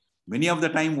thing. Many of the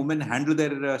time, women handle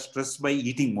their stress by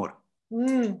eating more.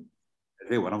 One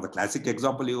of the classic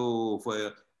example,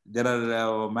 there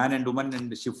are man and woman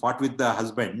and she fought with the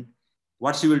husband.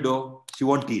 What she will do? She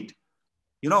won't eat.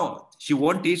 You know, she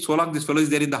won't eat so long this fellow is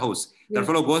there in the house. Yes. That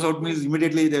fellow goes out, means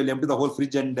immediately they will empty the whole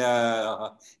fridge and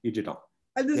eat it off.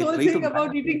 And this whole thing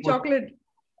about eating chocolate.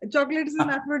 Chocolate is an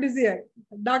aphrodisiac.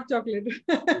 Dark chocolate.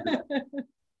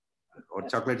 Or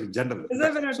chocolate in general.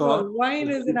 Wine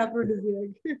is an aphrodisiac.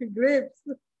 Grapes.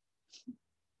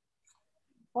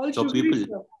 All sugary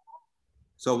stuff.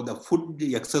 So the food,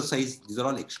 the exercise, these are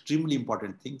all extremely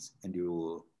important things and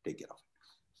you take care of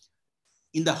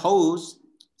it. In the house,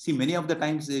 see, many of the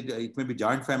times it may be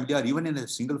joint family or even in a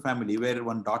single family where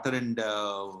one daughter and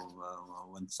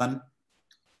one son,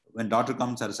 when daughter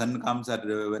comes or son comes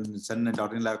or when son and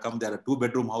daughter-in-law come, there are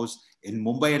 2-bedroom house. In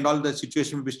Mumbai and all, the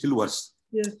situation will be still worse.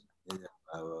 Yes. In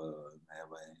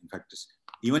fact,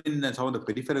 even in some of the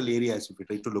peripheral areas, if we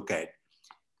try to look at,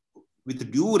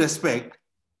 with due respect,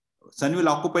 son will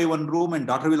occupy one room and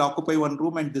daughter will occupy one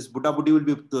room and this Buddha Buddhi will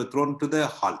be thrown to the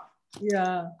hall.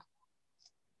 Yeah.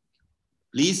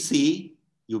 Please see,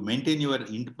 you maintain your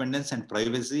independence and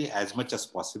privacy as much as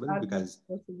possible because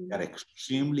they are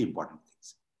extremely important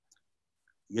things.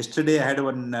 Yesterday, I had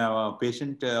one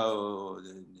patient,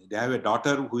 they have a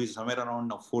daughter who is somewhere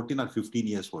around 14 or 15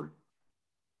 years old.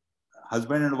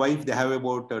 Husband and wife, they have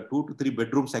about 2 to 3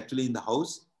 bedrooms actually in the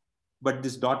house. But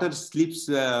this daughter sleeps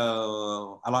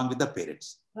along with the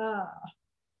parents.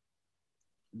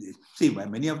 See,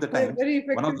 many of the times, very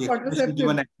effective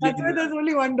contraceptive. That's why there's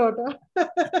only one daughter.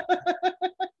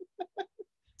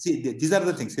 See, these are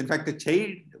the things. In fact, a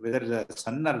child, whether a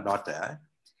son or daughter,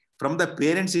 from the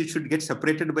parents, it should get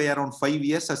separated by around 5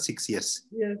 years or 6 years.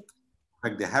 Yes. In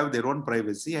fact, they have their own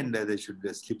privacy and they should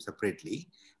sleep separately.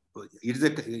 It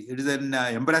is an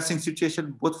embarrassing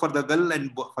situation both for the girl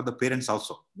and for the parents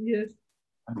also. Yes.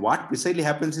 And what precisely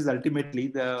happens is ultimately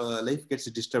the life gets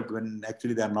disturbed when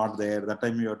actually they are not there. That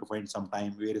time you have to find some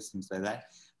time, various things like that.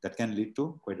 That can lead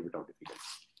to quite a bit of difficulty.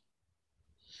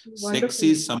 Wonderful. Sex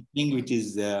is something which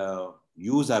is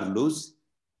use or lose.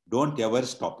 Don't ever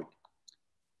stop it.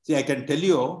 See, I can tell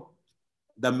you,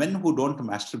 the men who don't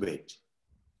masturbate,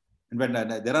 and when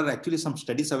there are actually some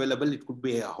studies available, it could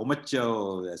be how much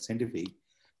scientific.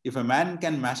 If a man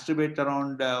can masturbate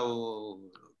around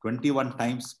 21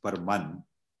 times per month,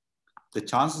 the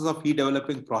chances of he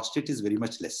developing prostate is very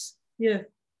much less. Yes.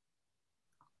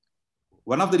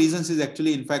 One of the reasons is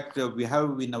actually, in fact, we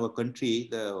have in our country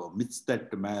the myths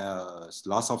that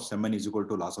loss of semen is equal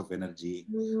to loss of energy,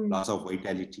 loss of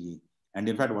vitality. And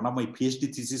in fact, one of my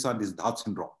PhD theses on this Down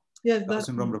syndrome. Yes, Down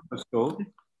syndrome refers to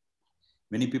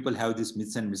many people have these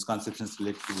myths and misconceptions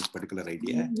related to this particular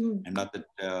idea, and not that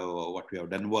what we have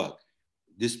done work.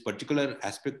 This particular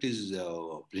aspect is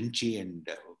flinchy, and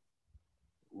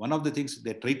one of the things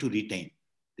they try to retain.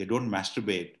 They don't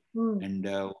masturbate, and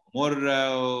more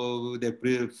they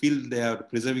feel they are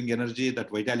preserving energy, that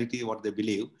vitality, what they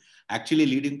believe, actually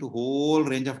leading to whole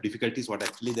range of difficulties what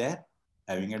actually they are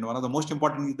having. And one of the most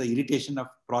important is the irritation of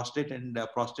prostate, and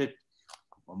prostate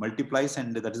multiplies,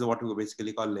 and that is what we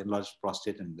basically call enlarged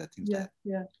prostate and things like that.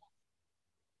 Yeah.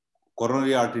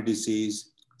 Coronary artery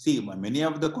disease. See, many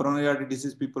of the coronary artery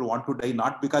disease people want to die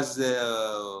not because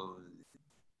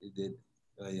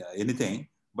anything,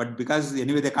 But because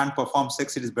anyway they can't perform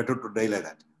sex, it is better to die like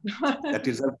that. That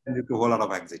itself can lead to a whole lot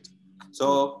of anxiety.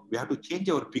 So we have to change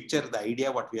our picture, the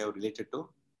idea what we have related to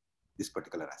this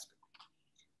particular aspect.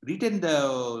 Retain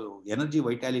the energy,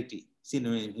 vitality. See,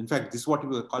 in fact, this is what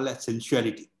we call as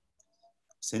sensuality.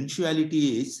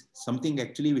 Sensuality is something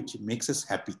actually which makes us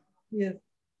happy. Yes.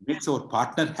 Makes our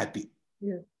partner happy.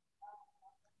 Yes.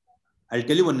 I'll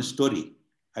tell you one story.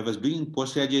 I was doing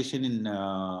post-graduation in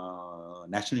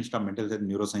National Institute of Mental Health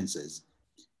and Neurosciences.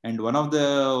 And one of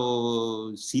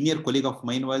the senior colleague of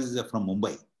mine was from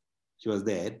Mumbai. She was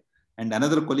there. And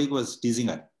another colleague was teasing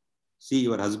her. See,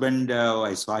 your husband,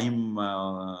 I saw him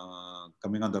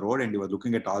coming on the road and he was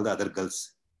looking at all the other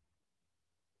girls.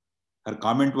 Her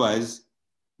comment was,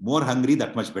 more hungry,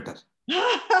 that much better.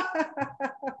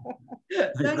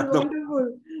 That's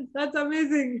wonderful. That's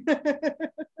amazing.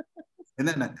 And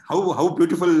then how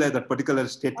beautiful that particular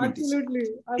statement Absolutely. is.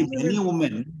 Absolutely. Many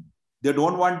women, they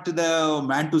don't want the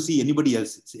man to see anybody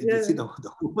else. Yes. See, the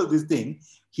whole this thing,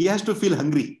 he has to feel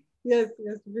hungry. Yes, he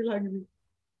has to feel hungry.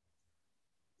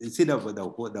 You see, the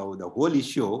whole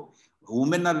issue,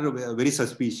 women are very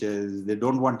suspicious. They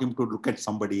don't want him to look at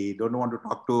somebody, don't want to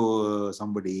talk to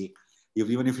somebody.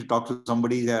 Even if you talk to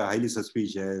somebody, they are highly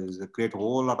suspicious, they create a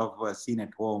whole lot of scene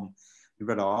at home.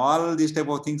 But all these type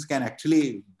of things can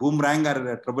actually boomerang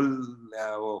or trouble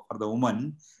for the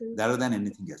woman rather than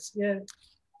anything else. Yes.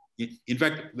 In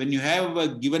fact, when you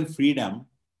have given freedom,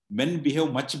 men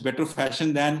behave much better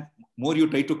fashion than more you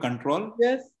try to control.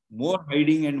 Yes. More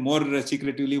hiding and more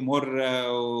secretively, more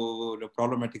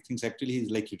problematic things actually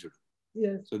is likely to do.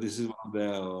 Yes. So this is one of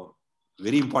the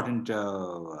very important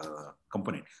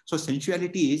component. So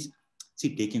sensuality is,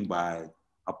 see, taking bath,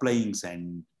 applying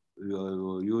scent,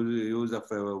 use of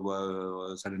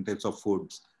certain types of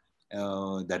foods,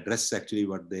 the dress actually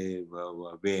what they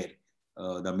wear,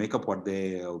 the makeup what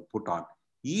they put on.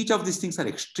 Each of these things are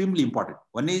extremely important.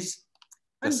 One is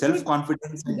the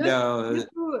self-confidence. And, just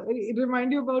to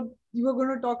remind you about, you were going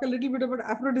to talk a little bit about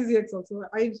aphrodisiacs also.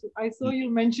 I saw you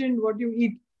mentioned what you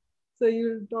eat. So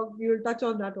you'll touch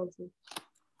on that also.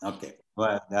 Okay.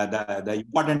 Well, the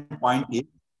important point is,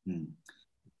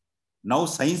 now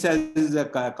science has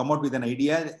come out with an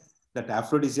idea that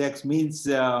aphrodisiacs means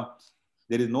there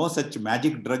is no such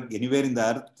magic drug anywhere in the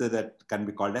earth that can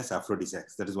be called as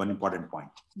aphrodisiacs. That is one important point.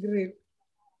 Great.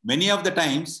 Many of the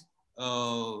times,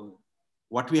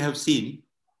 what we have seen,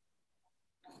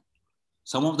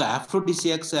 some of the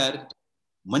aphrodisiacs are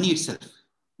money itself,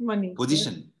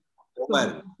 position,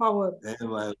 power,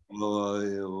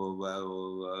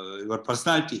 your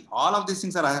personality. All of these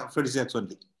things are aphrodisiacs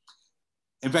only.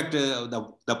 In fact,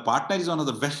 the partner is one of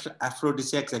the best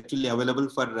aphrodisiacs actually available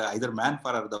for either man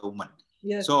or the woman.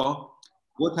 Yes. So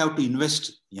both have to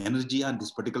invest energy on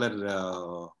this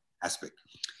particular aspect.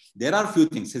 There are few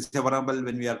things. For example,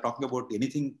 when we are talking about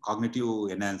anything cognitive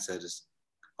enhancers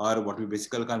or what we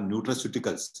basically call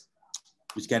nutraceuticals,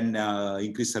 which can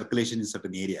increase circulation in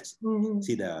certain areas.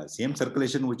 See, the same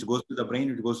circulation which goes to the brain,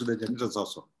 it goes to the genitals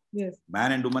also. Yes.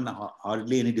 Man and woman,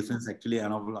 hardly any difference actually in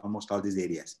almost all these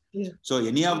areas. Yes. So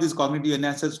any of these cognitive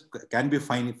enhancers can be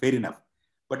fine, fair enough.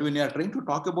 But when you are trying to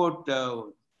talk about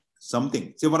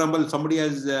something, say for example, somebody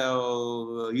has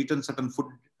eaten certain food,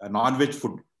 non-veg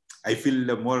food, I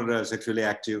feel more sexually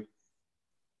active.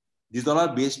 These all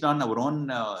are based on our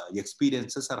own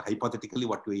experiences or hypothetically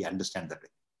what we understand that way.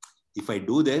 If I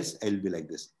do this, I'll be like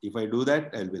this. If I do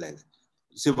that, I'll be like that.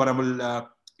 Say for example, a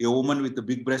woman with a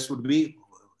big breast would be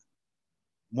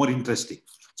more interesting.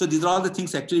 So these are all the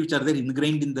things actually which are there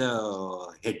ingrained in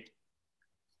the head.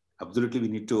 Absolutely, we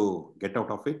need to get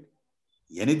out of it.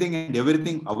 Anything and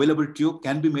everything available to you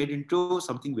can be made into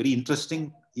something very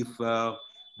interesting if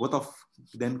both of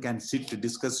them can sit,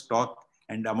 discuss, talk,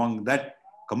 and among that,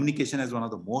 communication is one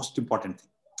of the most important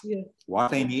things. Yes.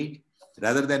 What I need,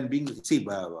 rather than being, see,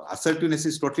 assertiveness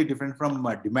is totally different from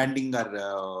demanding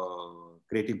or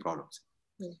creating problems.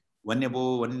 Yes. One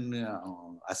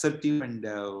assertive and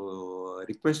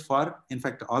request for, in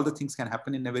fact, all the things can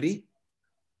happen in a very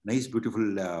nice,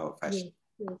 beautiful fashion.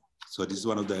 Yes. Yes. So this is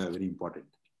one of the very important.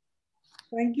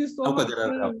 Thank you so much. There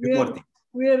are a few more things.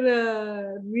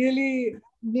 We're really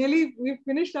nearly, we've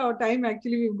finished our time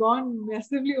actually. We've gone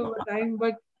massively over time,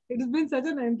 but it has been such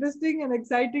an interesting and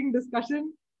exciting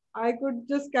discussion. I could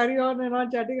just carry on and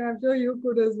on chatting. I'm sure you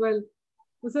could as well.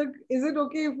 So is it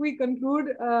okay if we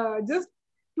conclude just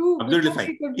to... Absolutely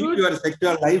fine. Keep your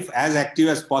sexual life as active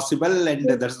as possible, and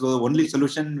yes, that's the only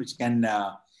solution which can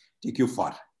take you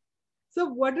far. So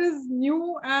what is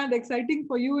new and exciting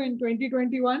for you in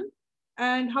 2021,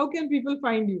 and how can people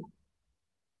find you?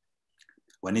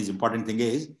 One is important thing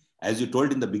is, As you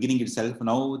told in the beginning itself,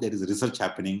 now there is research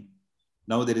happening.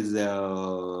 Now there is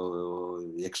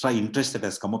extra interest that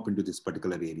has come up into this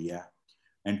particular area.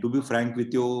 And to be frank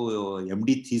with you,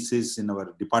 MD thesis in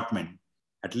our department,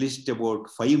 at least about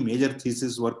 5 major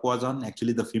thesis work was on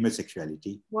actually the female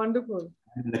sexuality. Wonderful.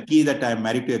 I'm lucky that I'm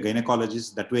married to a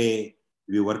gynecologist. That way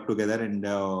we work together. And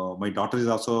my daughter is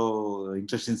also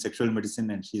interested in sexual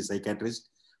medicine and she's a psychiatrist.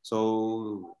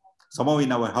 So somehow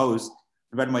in our house,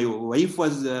 but my wife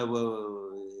was,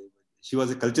 she was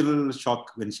a cultural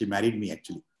shock when she married me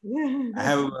actually. I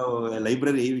have a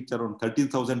library which are around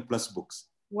 13,000 plus books.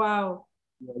 Wow.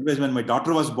 Always when my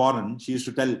daughter was born, she used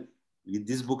to tell, with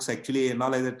these books actually and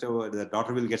all like that, the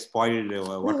daughter will get spoiled,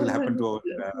 what will happen to our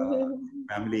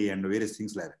family and various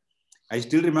things like that. I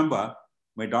still remember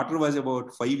my daughter was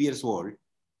about 5 years old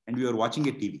and we were watching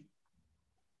a TV.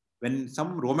 When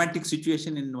some romantic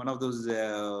situation in one of those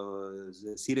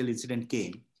serial incident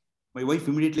came, my wife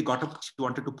immediately got up. She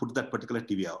wanted to put that particular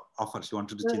TV off her. She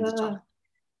wanted to change the channel.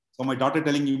 So my daughter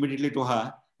telling immediately to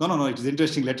her, no, it is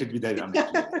interesting. Let it be there.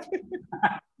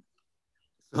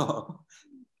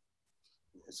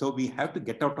 So we have to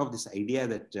get out of this idea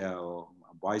that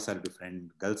boys are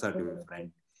different, girls are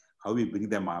different, how we bring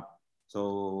them up.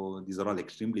 So these are all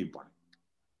extremely important.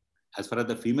 As far as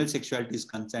the female sexuality is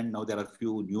concerned, now there are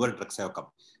few newer drugs have come.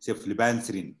 Say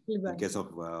flibanserin in case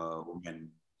of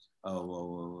women.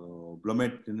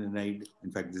 Bromocriptide.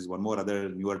 In fact, this is one more other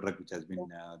newer drug which has been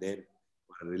there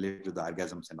related to the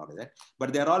orgasms and all of that.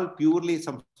 But they are all purely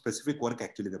some specific work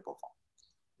actually they perform.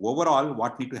 Overall,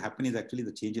 what needs to happen is actually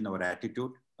the change in our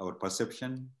attitude, our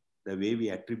perception, the way we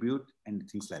attribute, and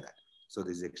things like that. So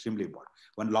this is extremely important.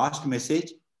 One last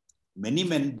message. Many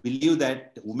men believe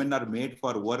that women are made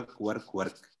for work.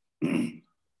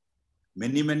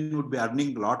 Many men would be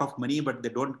earning a lot of money, but they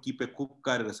don't keep a cook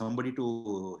or somebody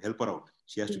to help her out.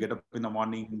 She has to get up in the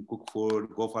morning, cook food,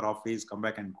 go for office, come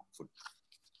back and cook food.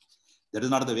 That is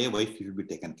not the way wife should be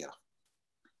taken care of.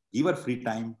 Give her free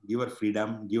time, give her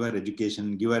freedom, give her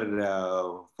education, give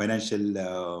her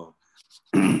financial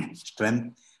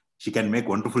strength. She can make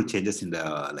wonderful changes in the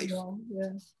life.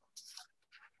 Yeah.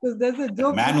 Because there's a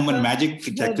joke. Man-woman magic,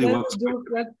 it actually works. There's a joke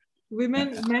that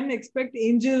men expect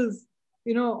angels,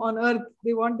 on earth.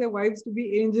 They want their wives to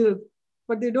be angels.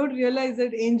 But they don't realize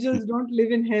that angels don't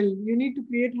live in hell. You need to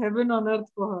create heaven on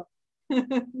earth for her.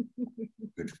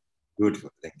 Good.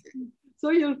 Thank you. So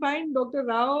you'll find Dr.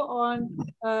 Rao on,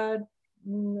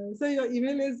 so your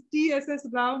email is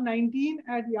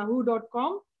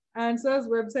tssrao19@yahoo.com and sir's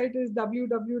website is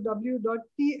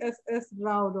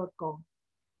www.tssrao.com.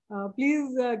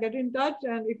 Please get in touch,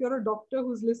 and if you're a doctor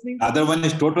who's listening, other one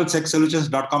is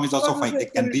totalsexsolutions.com is also fine. They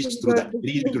can reach through that. Very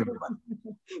easy to remember.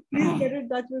 Please get in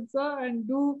touch with sir and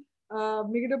do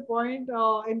make it a point,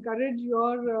 encourage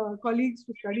your colleagues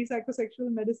to study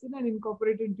psychosexual medicine and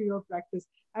incorporate it into your practice.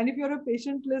 And if you're a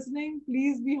patient listening,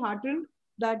 please be heartened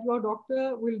that your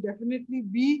doctor will definitely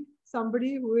be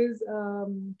somebody who is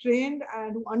trained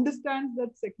and who understands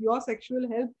that your sexual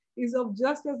health is of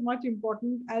just as much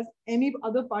importance as any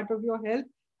other part of your health,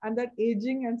 and that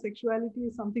aging and sexuality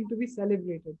is something to be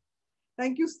celebrated.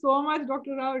 Thank you so much,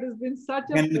 Dr. Rao. It has been such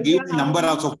a pleasure. You can give the number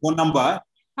also, phone number.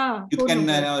 You can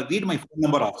read my phone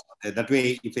number also. That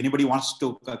way, if anybody wants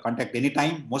to contact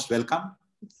anytime, most welcome.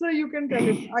 So you can tell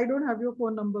it. I don't have your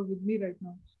phone number with me right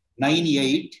now.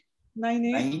 98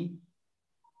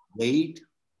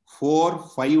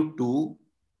 452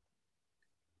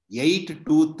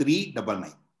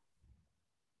 82399.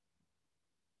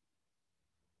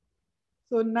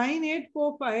 So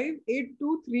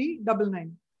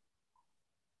 9845-82399.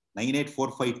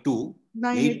 98452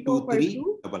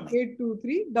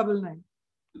 82399.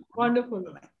 Wonderful.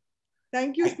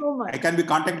 Thank you so much. I can be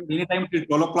contacted anytime till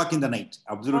 12 o'clock in the night.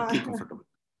 Absolutely comfortable.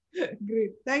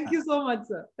 Great. Thank you so much,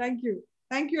 sir. Thank you.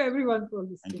 Thank you everyone for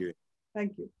listening. Thank you.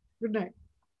 Thank you. Good night.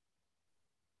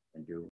 Thank you.